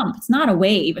 It's a bump. It's not a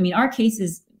wave. I mean, our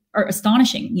cases are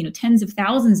astonishing, tens of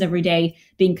thousands every day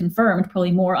being confirmed,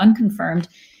 probably more unconfirmed.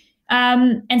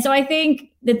 And so I think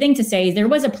the thing to say is there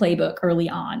was a playbook early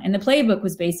on. And the playbook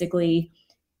was basically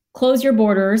close your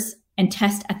borders and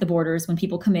test at the borders when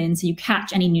people come in so you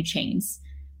catch any new chains.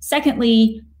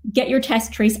 Secondly, get your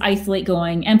test, trace, isolate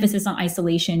going, emphasis on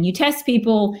isolation. You test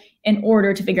people in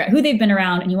order to figure out who they've been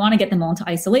around, and you want to get them all into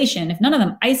isolation. If none of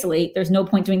them isolate, there's no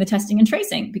point doing the testing and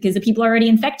tracing because the people are already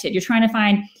infected. You're trying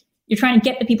to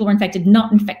get the people who are infected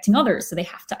not infecting others, so they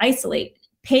have to isolate.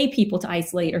 Pay people to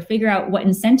isolate or figure out what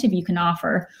incentive you can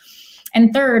offer.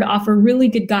 And third, offer really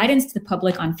good guidance to the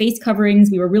public on face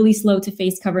coverings. We were really slow to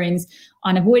face coverings,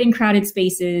 on avoiding crowded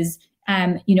spaces.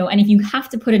 And if you have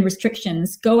to put in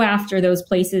restrictions, go after those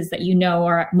places that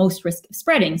are at most risk of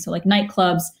spreading. So like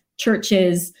nightclubs,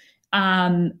 churches,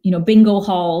 bingo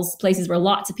halls, places where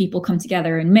lots of people come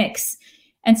together and mix.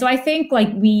 And so I think like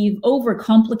we've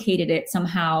overcomplicated it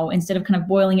somehow instead of kind of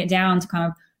boiling it down to kind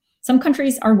of some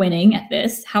countries are winning at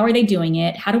this. How are they doing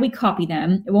it? How do we copy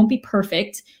them? It won't be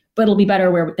perfect, but it'll be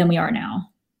better than we are now.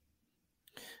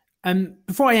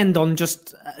 Before I end on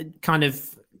just kind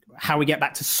of how we get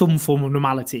back to some form of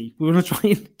normality, we want to try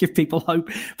and give people hope.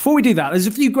 Before we do that, there's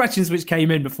a few questions which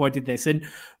came in before I did this. And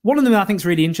one of them I think is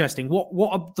really interesting.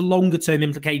 What are the longer term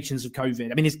implications of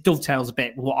COVID? I mean, this dovetails a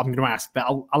bit with what I'm going to ask, but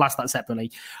I'll ask that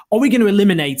separately. Are we going to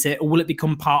eliminate it, or will it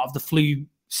become part of the flu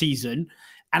season?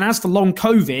 And as for long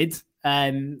COVID,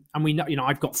 and we know,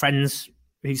 I've got friends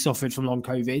who suffered from long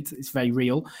COVID. It's very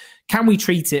real. Can we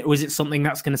treat it, or is it something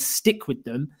that's going to stick with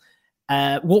them?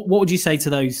 What would you say to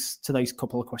those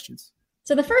couple of questions?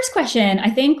 So the first question, I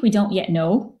think we don't yet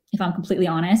know, if I'm completely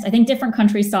honest. I think different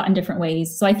countries saw it in different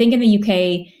ways. So I think in the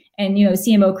UK, and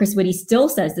CMO Chris Whitty still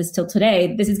says this till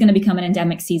today, this is going to become an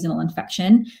endemic seasonal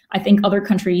infection. I think other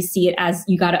countries see it as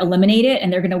you got to eliminate it,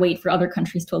 and they're going to wait for other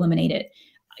countries to eliminate it.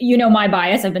 My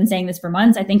bias, I've been saying this for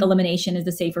months. I think elimination is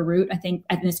the safer route. I think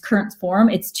in its current form,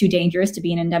 it's too dangerous to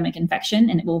be an endemic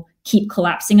infection, and it will keep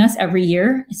collapsing us every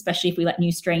year, especially if we let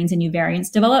new strains and new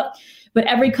variants develop. But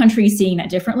every country is seeing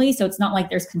that differently. So it's not like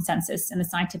there's consensus in the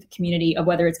scientific community of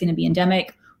whether it's going to be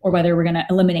endemic or whether we're going to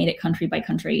eliminate it country by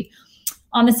country.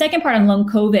 On the second part on long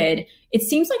COVID, it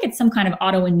seems like it's some kind of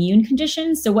autoimmune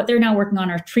condition. So what they're now working on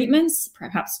are treatments,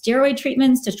 perhaps steroid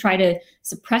treatments, to try to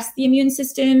suppress the immune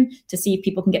system, to see if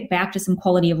people can get back to some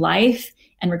quality of life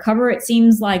and recover. It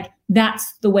seems like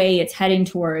that's the way it's heading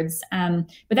towards. But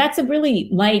that's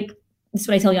this is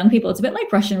what I tell young people, it's a bit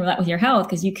like Russian roulette with your health,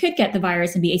 because you could get the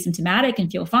virus and be asymptomatic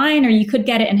and feel fine, or you could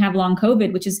get it and have long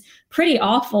COVID, which is pretty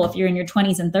awful if you're in your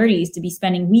 20s and 30s to be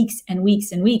spending weeks and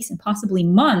weeks and weeks and possibly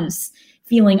months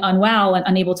feeling unwell and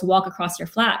unable to walk across your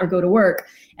flat or go to work.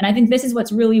 And I think this is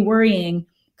what's really worrying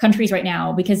countries right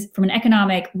now, because from an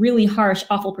economic, really harsh,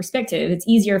 awful perspective, it's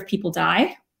easier if people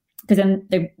die, because then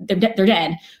they're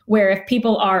dead. Where if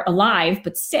people are alive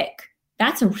but sick,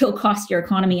 that's a real cost to your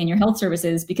economy and your health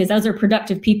services, because those are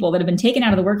productive people that have been taken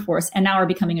out of the workforce and now are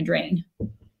becoming a drain.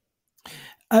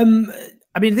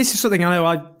 I mean, this is something I know.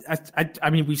 I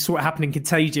mean, we saw it happen in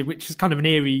Contagion, which is kind of an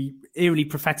eerily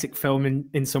prophetic film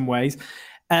in some ways.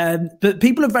 But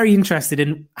people are very interested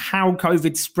in how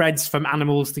COVID spreads from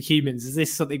animals to humans. Is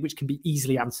this something which can be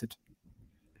easily answered?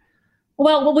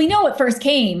 Well, we know it first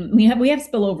came. We have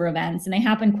spillover events, and they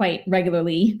happen quite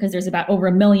regularly because there's about over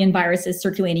 1 million viruses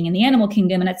circulating in the animal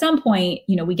kingdom. And at some point,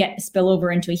 we get a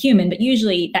spillover into a human, but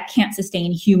usually that can't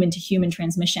sustain human to human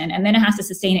transmission. And then it has to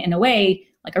sustain it in a way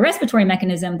like a respiratory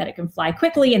mechanism that it can fly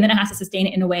quickly. And then it has to sustain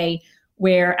it in a way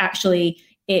where actually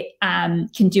it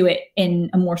can do it in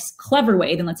a more clever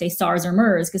way than, let's say, SARS or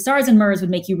MERS, because SARS and MERS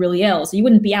would make you really ill. So you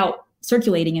wouldn't be out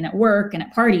circulating and at work and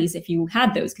at parties if you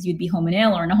had those, because you'd be home and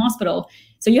ill or in a hospital.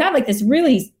 So you have like this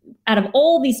really, out of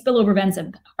all these spillover events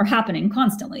that are happening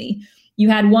constantly, you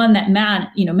had one that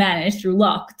managed through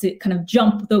luck to kind of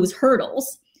jump those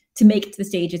hurdles to make it to the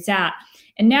stage it's at.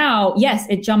 And now, yes,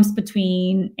 it jumps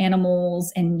between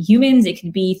animals and humans. It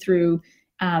can be through,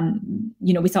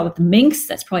 we saw with the minks,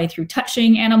 that's probably through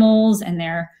touching animals and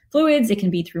their fluids. It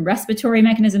can be through respiratory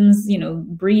mechanisms,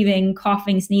 breathing,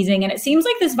 coughing, sneezing. And it seems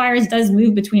like this virus does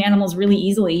move between animals really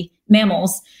easily,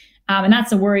 mammals. And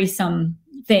that's a worrisome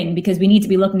thing, because we need to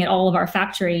be looking at all of our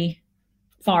factory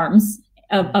farms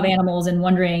of animals and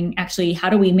wondering, actually, how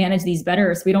do we manage these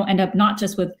better so we don't end up not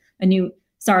just with a new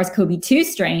SARS-CoV-2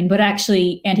 strain, but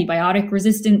actually antibiotic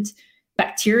resistant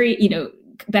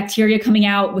bacteria coming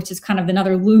out, which is kind of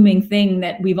another looming thing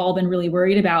that we've all been really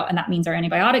worried about. And that means our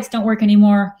antibiotics don't work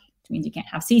anymore, which means you can't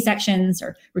have C-sections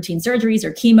or routine surgeries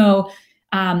or chemo.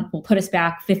 Will put us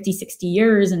back 50, 60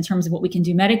 years in terms of what we can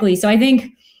do medically. So I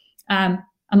think I'm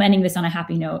ending this on a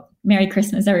happy note. Merry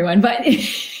Christmas, everyone. But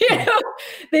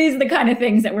these are the kind of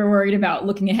things that we're worried about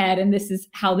looking ahead. And this is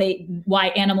why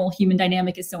animal-human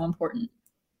dynamic is so important.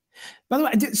 By the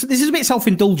way, so this is a bit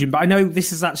self-indulgent, but I know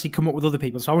this has actually come up with other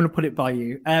people, so I want to put it by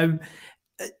you.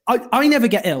 I never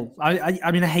get ill.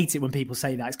 I mean, I hate it when people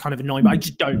say that. It's kind of annoying, but I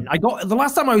just don't. The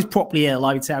last time I was properly ill,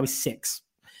 I would say I was 6.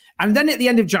 And then at the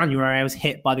end of January, I was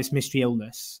hit by this mystery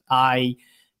illness. I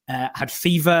had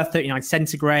fever, 39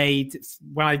 centigrade.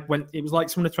 When I went, it was like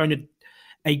someone had thrown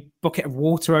a bucket of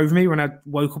water over me when I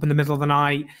woke up in the middle of the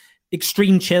night.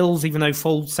 Extreme chills, even though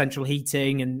full central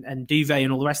heating and duvet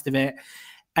and all the rest of it.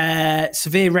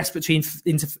 Severe respiratory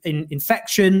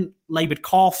infection, laboured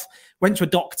cough. Went to a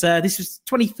doctor. This was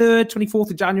 23rd,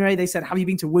 24th of January. They said, have you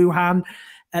been to Wuhan?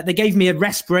 They gave me a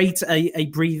respirator,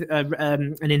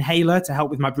 an inhaler to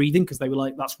help with my breathing, because they were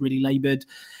like, that's really laboured.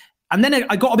 And then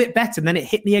I got a bit better, and then it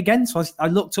hit me again. So I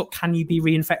looked up, can you be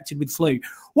reinfected with flu?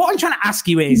 What I'm trying to ask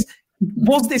you is,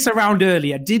 was this around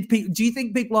earlier? Do you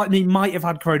think people like me might have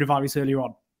had coronavirus earlier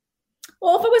on?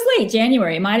 Well, if it was late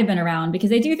January, it might have been around,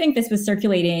 because I do think this was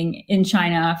circulating in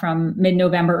China from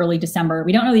mid-November, early December.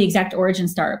 We don't know the exact origin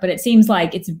start, but it seems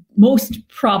like it's most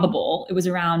probable it was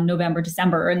around November,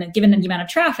 December. And given the amount of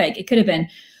traffic, it could have been.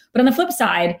 But on the flip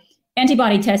side,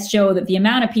 antibody tests show that the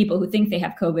amount of people who think they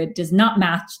have COVID does not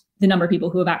match the number of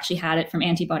people who have actually had it from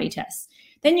antibody tests.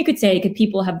 Then you could say, could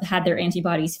people have had their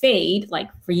antibodies fade? Like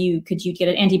for you, could you get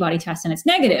an antibody test and it's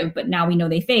negative, but now we know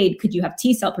they fade? Could you have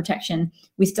T cell protection?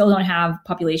 We still don't have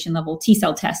population level T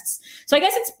cell tests. So I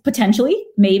guess it's potentially,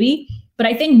 maybe, but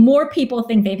I think more people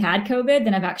think they've had COVID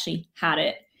than have actually had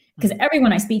it. Because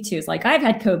everyone I speak to is like, I've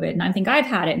had COVID and I think I've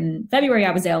had it. In February,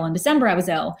 I was ill. In December, I was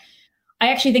ill. I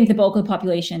actually think the bulk of the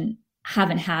population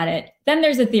haven't had it. Then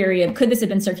there's a theory of, could this have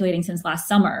been circulating since last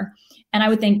summer? And I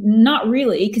would think not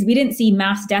really, because we didn't see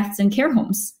mass deaths in care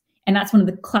homes. And that's one of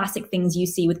the classic things you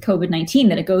see with COVID-19,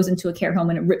 that it goes into a care home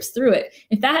and it rips through it.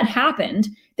 If that had happened,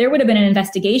 there would have been an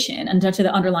investigation into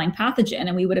the underlying pathogen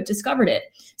and we would have discovered it.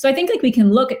 So I think like we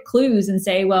can look at clues and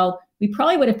say, well, we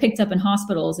probably would have picked up in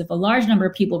hospitals if a large number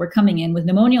of people were coming in with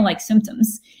pneumonia-like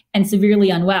symptoms and severely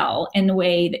unwell, in the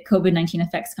way that COVID-19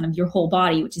 affects kind of your whole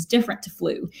body, which is different to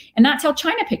flu. And that's how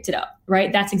China picked it up,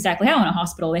 right? That's exactly how in a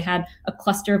hospital they had a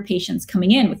cluster of patients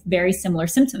coming in with very similar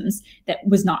symptoms that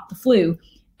was not the flu.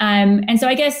 And so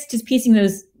I guess just piecing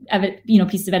those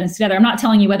pieces of evidence together, I'm not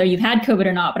telling you whether you've had COVID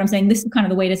or not, but I'm saying this is kind of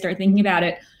the way to start thinking about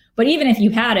it. But even if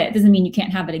you've had it, doesn't mean you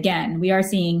can't have it again. We are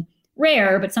seeing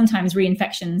rare, but sometimes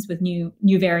reinfections with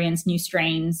new variants, new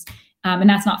strains. And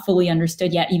that's not fully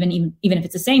understood yet, even if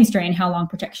it's the same strain, how long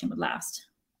protection would last.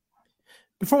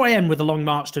 Before I end with a long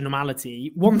march to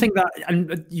normality, one thing that,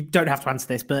 and you don't have to answer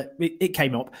this, but it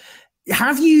came up.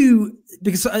 Have you,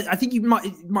 because I think you might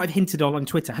have hinted on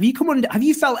Twitter, have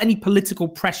you felt any political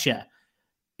pressure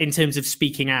in terms of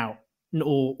speaking out,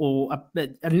 or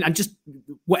just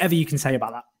whatever you can say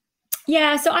about that?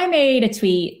 Yeah, so I made a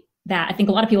tweet that I think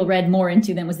a lot of people read more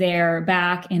into than was there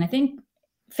back in, I think,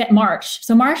 March.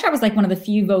 So March, I was like one of the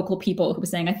few vocal people who was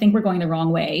saying, I think we're going the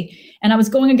wrong way. And I was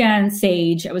going against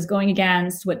SAGE. I was going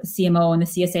against what the CMO and the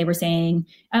CSA were saying.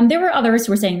 There were others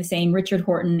who were saying the same. Richard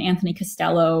Horton, Anthony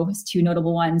Costello, his two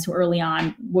notable ones who early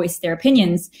on voiced their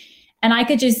opinions. And I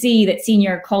could just see that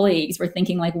senior colleagues were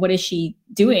thinking, like, what is she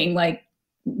doing? Like,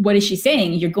 what is she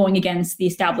saying? You're going against the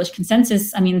established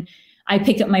consensus. I mean, I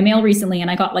picked up my mail recently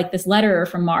and I got like this letter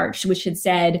from March, which had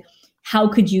said, how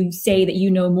could you say that you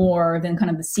know more than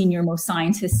kind of the senior most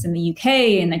scientists in the UK,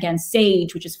 and against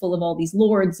SAGE, which is full of all these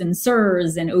lords and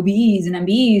sirs and OBEs and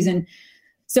MBEs. And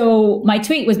so my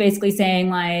tweet was basically saying,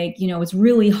 like, it's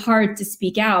really hard to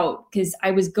speak out because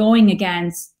I was going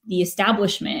against the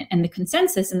establishment and the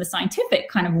consensus and the scientific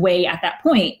kind of way at that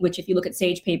point, which if you look at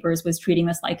SAGE papers was treating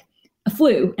this like a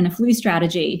flu and a flu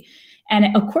strategy.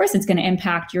 And of course, it's going to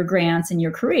impact your grants and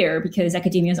your career because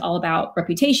academia is all about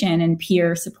reputation and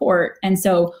peer support. And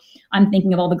so I'm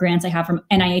thinking of all the grants I have from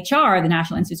NIHR, the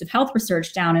National Institutes of Health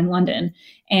Research down in London,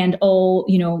 and all,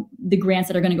 the grants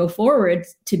that are going to go forward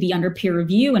to be under peer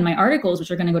review, and my articles, which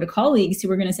are going to go to colleagues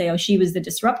who are going to say, oh, she was the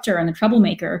disruptor and the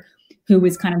troublemaker who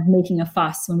was kind of making a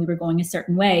fuss when we were going a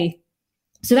certain way.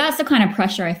 So that's the kind of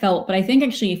pressure I felt. But I think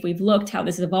actually, if we've looked how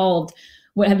this has evolved,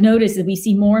 what I've noticed is we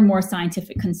see more and more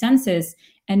scientific consensus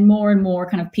and more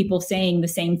kind of people saying the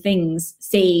same things,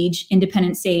 SAGE,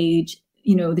 independent SAGE,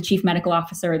 the chief medical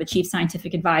officer, the chief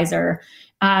scientific advisor.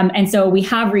 And so we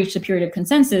have reached a period of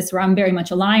consensus where I'm very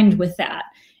much aligned with that.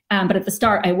 But at the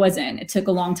start, I wasn't. It took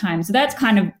a long time. So that's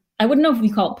kind of, I wouldn't know if we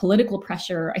call it political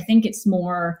pressure. I think it's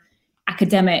more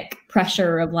academic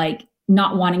pressure of like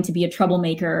not wanting to be a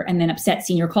troublemaker and then upset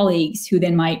senior colleagues who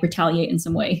then might retaliate in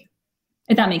some way,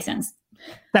 if that makes sense.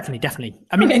 Definitely.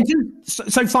 I mean,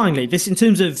 so finally, this in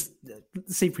terms of,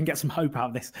 let's see if we can get some hope out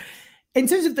of this. In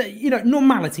terms of the,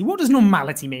 normality, what does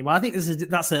normality mean? Well, I think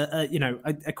that's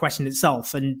a question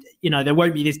itself. And, there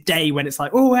won't be this day when it's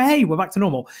like, oh, hey, we're back to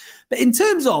normal. But in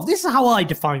terms of, this is how I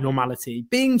define normality,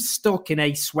 being stuck in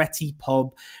a sweaty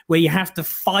pub where you have to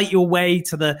fight your way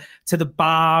to the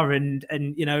bar and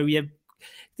you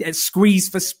squeeze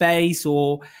for space,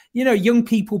 or, young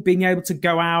people being able to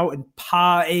go out and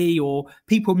party, or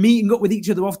people meeting up with each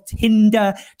other off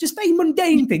Tinder, just very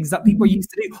mundane things that people used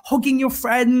to do, hugging your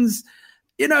friends.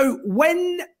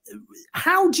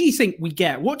 How do you think we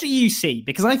get? What do you see?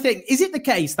 Because I think, is it the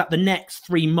case that the next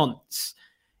 3 months,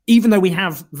 even though we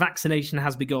have vaccination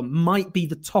has begun, might be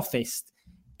the toughest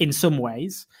in some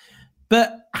ways?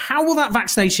 But how will that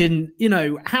vaccination,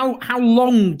 how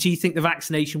long do you think the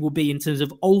vaccination will be in terms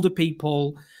of older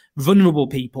people, vulnerable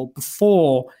people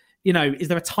before, is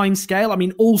there a time scale? I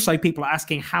mean, also people are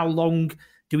asking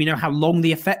do we know how long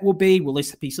the effect will be? Will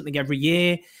this be something every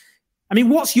year? I mean,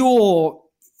 what's your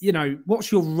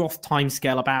rough time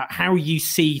scale about how you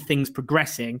see things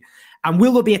progressing? And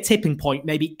will there be a tipping point,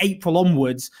 maybe April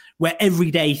onwards, where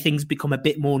every day things become a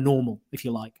bit more normal, if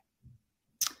you like?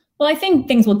 Well, I think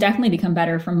things will definitely become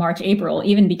better from March, April,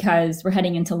 even because we're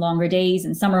heading into longer days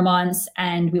and summer months,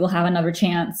 and we will have another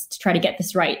chance to try to get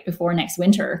this right before next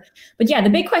winter. But yeah, the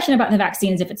big question about the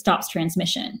vaccine is if it stops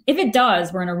transmission. If it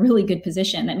does, we're in a really good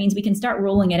position. That means we can start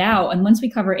rolling it out. And once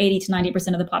we cover 80 to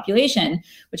 90% of the population,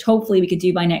 which hopefully we could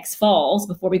do by next fall, so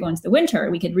before we go into the winter,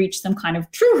 we could reach some kind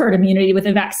of true herd immunity with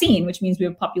a vaccine, which means we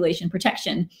have population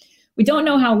protection. We don't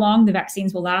know how long the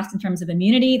vaccines will last in terms of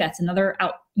immunity. That's another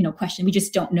question. We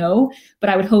just don't know, but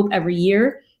I would hope every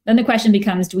year. Then the question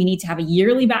becomes, do we need to have a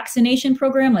yearly vaccination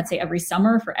program? Let's say every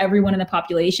summer for everyone in the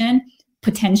population.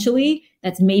 Potentially,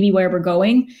 that's maybe where we're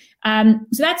going. So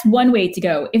that's one way to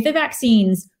go. If the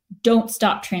vaccines don't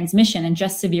stop transmission and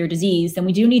just severe disease, then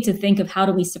we do need to think of how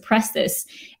do we suppress this.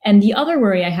 And the other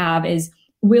worry I have is,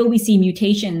 will we see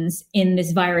mutations in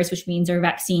this virus, which means our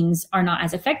vaccines are not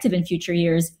as effective in future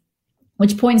years?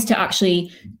 Which points to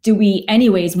actually, do we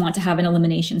anyways want to have an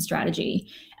elimination strategy?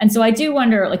 And so I do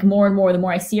wonder, like more and more, the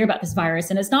more I see about this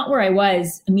virus, and it's not where I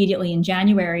was immediately in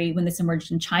January when this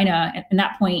emerged in China. At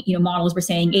that point, models were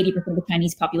saying 80% of the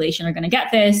Chinese population are going to get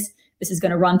this. This is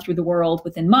going to run through the world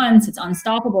within months. It's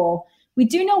unstoppable. We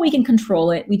do know we can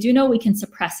control it. We do know we can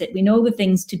suppress it. We know the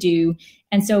things to do.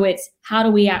 And so it's how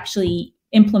do we actually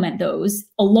implement those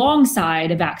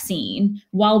alongside a vaccine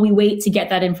while we wait to get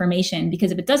that information? Because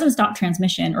if it doesn't stop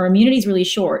transmission, or immunity is really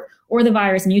short, or the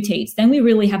virus mutates, then we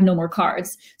really have no more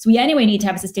cards. So we anyway need to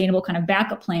have a sustainable kind of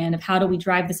backup plan of how do we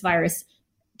drive this virus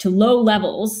to low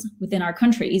levels within our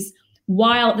countries,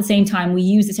 while at the same time we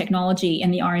use the technology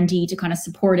and the R&D to kind of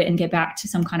support it and get back to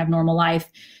some kind of normal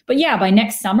life. But yeah, by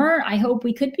next summer, I hope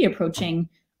we could be approaching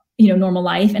normal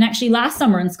life. And actually last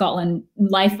summer in Scotland,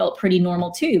 life felt pretty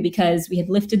normal too, because we had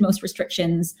lifted most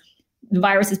restrictions. The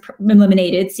virus is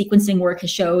eliminated. Sequencing work has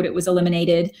showed it was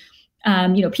eliminated.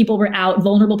 People were out,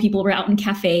 vulnerable people were out in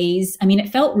cafes. I mean, it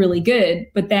felt really good,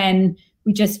 but then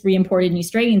we just re-imported new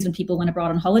strains when people went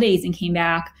abroad on holidays and came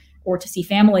back, or to see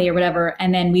family or whatever.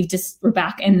 And then we're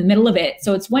back in the middle of it.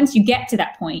 So it's once you get to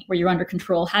that point where you're under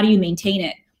control, how do you maintain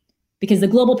it? Because the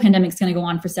global pandemic is going to go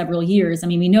on for several years. I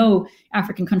mean, we know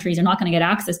African countries are not going to get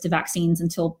access to vaccines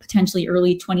until potentially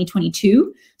early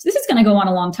 2022. So this is going to go on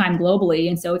a long time globally.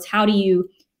 And so it's how do you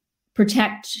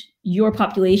protect your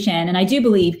population? And I do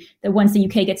believe that once the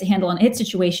UK gets a handle on its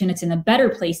situation, it's in a better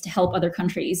place to help other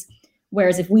countries.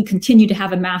 Whereas if we continue to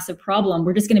have a massive problem,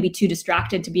 we're just going to be too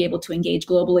distracted to be able to engage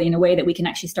globally in a way that we can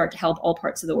actually start to help all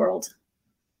parts of the world.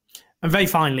 And very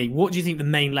finally, what do you think the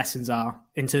main lessons are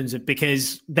in terms of,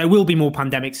 because there will be more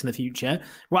pandemics in the future.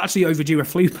 We're actually overdue a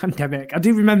flu pandemic. I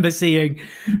do remember seeing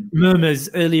murmurs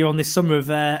earlier on this summer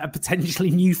of a potentially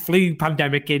new flu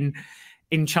pandemic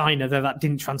in China, though that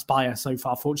didn't transpire so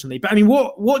far, fortunately. But I mean,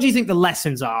 what do you think the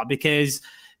lessons are? Because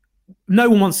no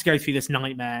one wants to go through this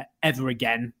nightmare ever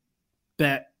again,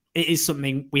 but it is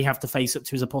something we have to face up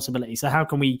to as a possibility. So what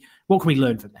can we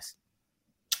learn from this?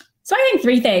 So I think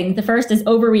three things. The first is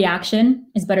overreaction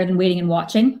is better than waiting and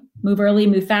watching. Move early,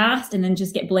 move fast, and then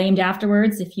just get blamed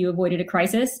afterwards if you avoided a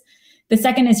crisis. The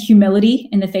second is humility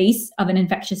in the face of an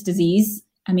infectious disease.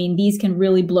 I mean, these can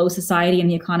really blow society and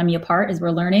the economy apart as we're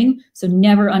learning. So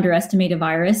never underestimate a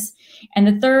virus. And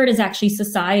the third is actually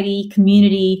society,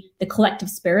 community, the collective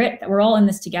spirit that we're all in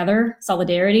this together,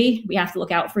 solidarity. We have to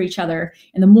look out for each other.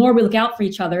 And the more we look out for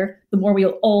each other, the more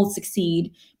we'll all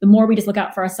succeed. The more we just look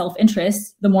out for our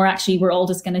self-interest, the more actually we're all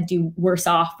just going to do worse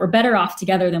off or better off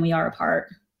together than we are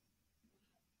apart.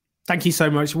 Thank you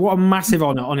so much. What a massive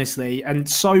honor, honestly. And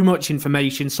so much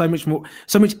information, so much more,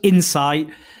 so much insight.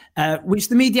 Which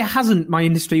the media hasn't, my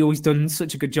industry always done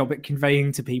such a good job at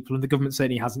conveying to people, and the government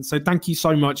certainly hasn't. So thank you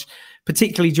so much,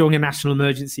 particularly during a national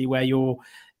emergency where you're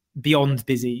beyond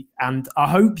busy. And I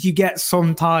hope you get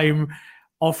some time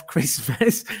off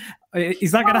Christmas.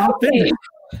 Is that going to happen? Okay.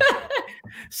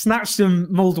 Snatch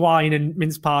some mulled wine and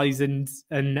mince pies, and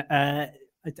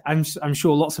I'm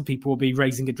sure lots of people will be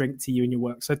raising a drink to you in your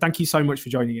work. So thank you so much for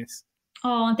joining us.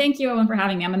 Oh, and thank you everyone for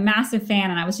having me. I'm a massive fan,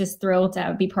 and I was just thrilled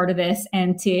to be part of this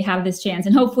and to have this chance.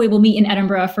 And hopefully we'll meet in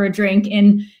Edinburgh for a drink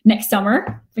in next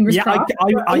summer. Fingers crossed.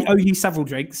 I owe you several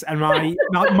drinks. And my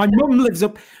mum lives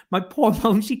up, my poor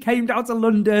mum, she came down to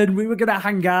London. We were going to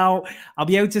hang out. I'll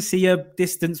be able to see her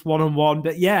distance one-on-one.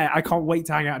 But yeah, I can't wait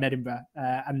to hang out in Edinburgh.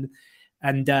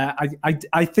 And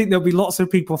I think there'll be lots of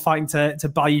people fighting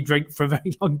to buy you drink for a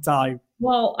very long time.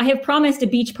 Well, I have promised a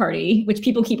beach party, which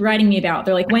people keep writing me about.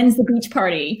 They're like, when's the beach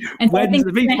party? And so when's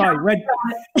the beach party?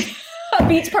 A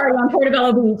beach party on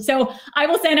Portobello Beach. So I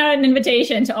will send out an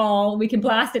invitation to all. We can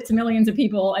blast it to millions of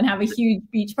people and have a huge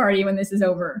beach party when this is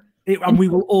over. And we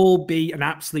will all be an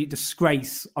absolute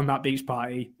disgrace on that beach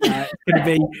party.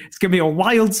 It's going to be a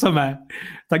wild summer.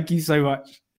 Thank you so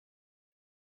much.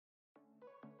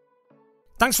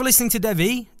 Thanks for listening to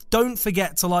Devi. Don't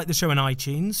forget to like the show on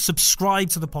iTunes, subscribe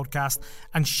to the podcast,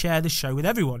 and share the show with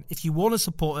everyone. If you want to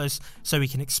support us so we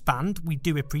can expand, we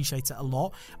do appreciate it a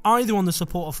lot, either on the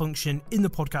supporter function in the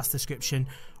podcast description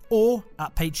or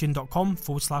at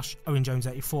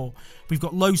patreon.com/OwenJones84. We've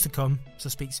got loads to come, so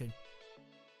speak soon.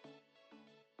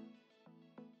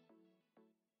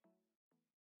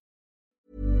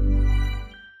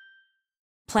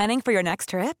 Planning for your next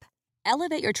trip?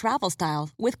 Elevate your travel style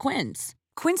with Quince.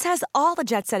 Quince has all the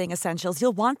jet-setting essentials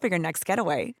you'll want for your next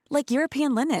getaway, like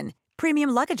European linen, premium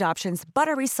luggage options,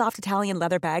 buttery soft Italian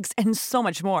leather bags, and so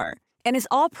much more. And is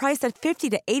all priced at 50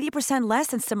 to 80% less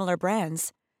than similar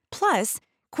brands. Plus,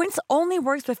 Quince only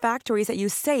works with factories that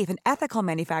use safe and ethical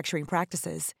manufacturing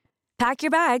practices. Pack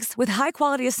your bags with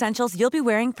high-quality essentials you'll be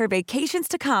wearing for vacations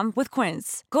to come with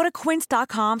Quince. Go to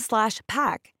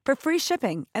quince.com/pack for free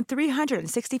shipping and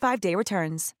 365-day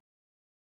returns.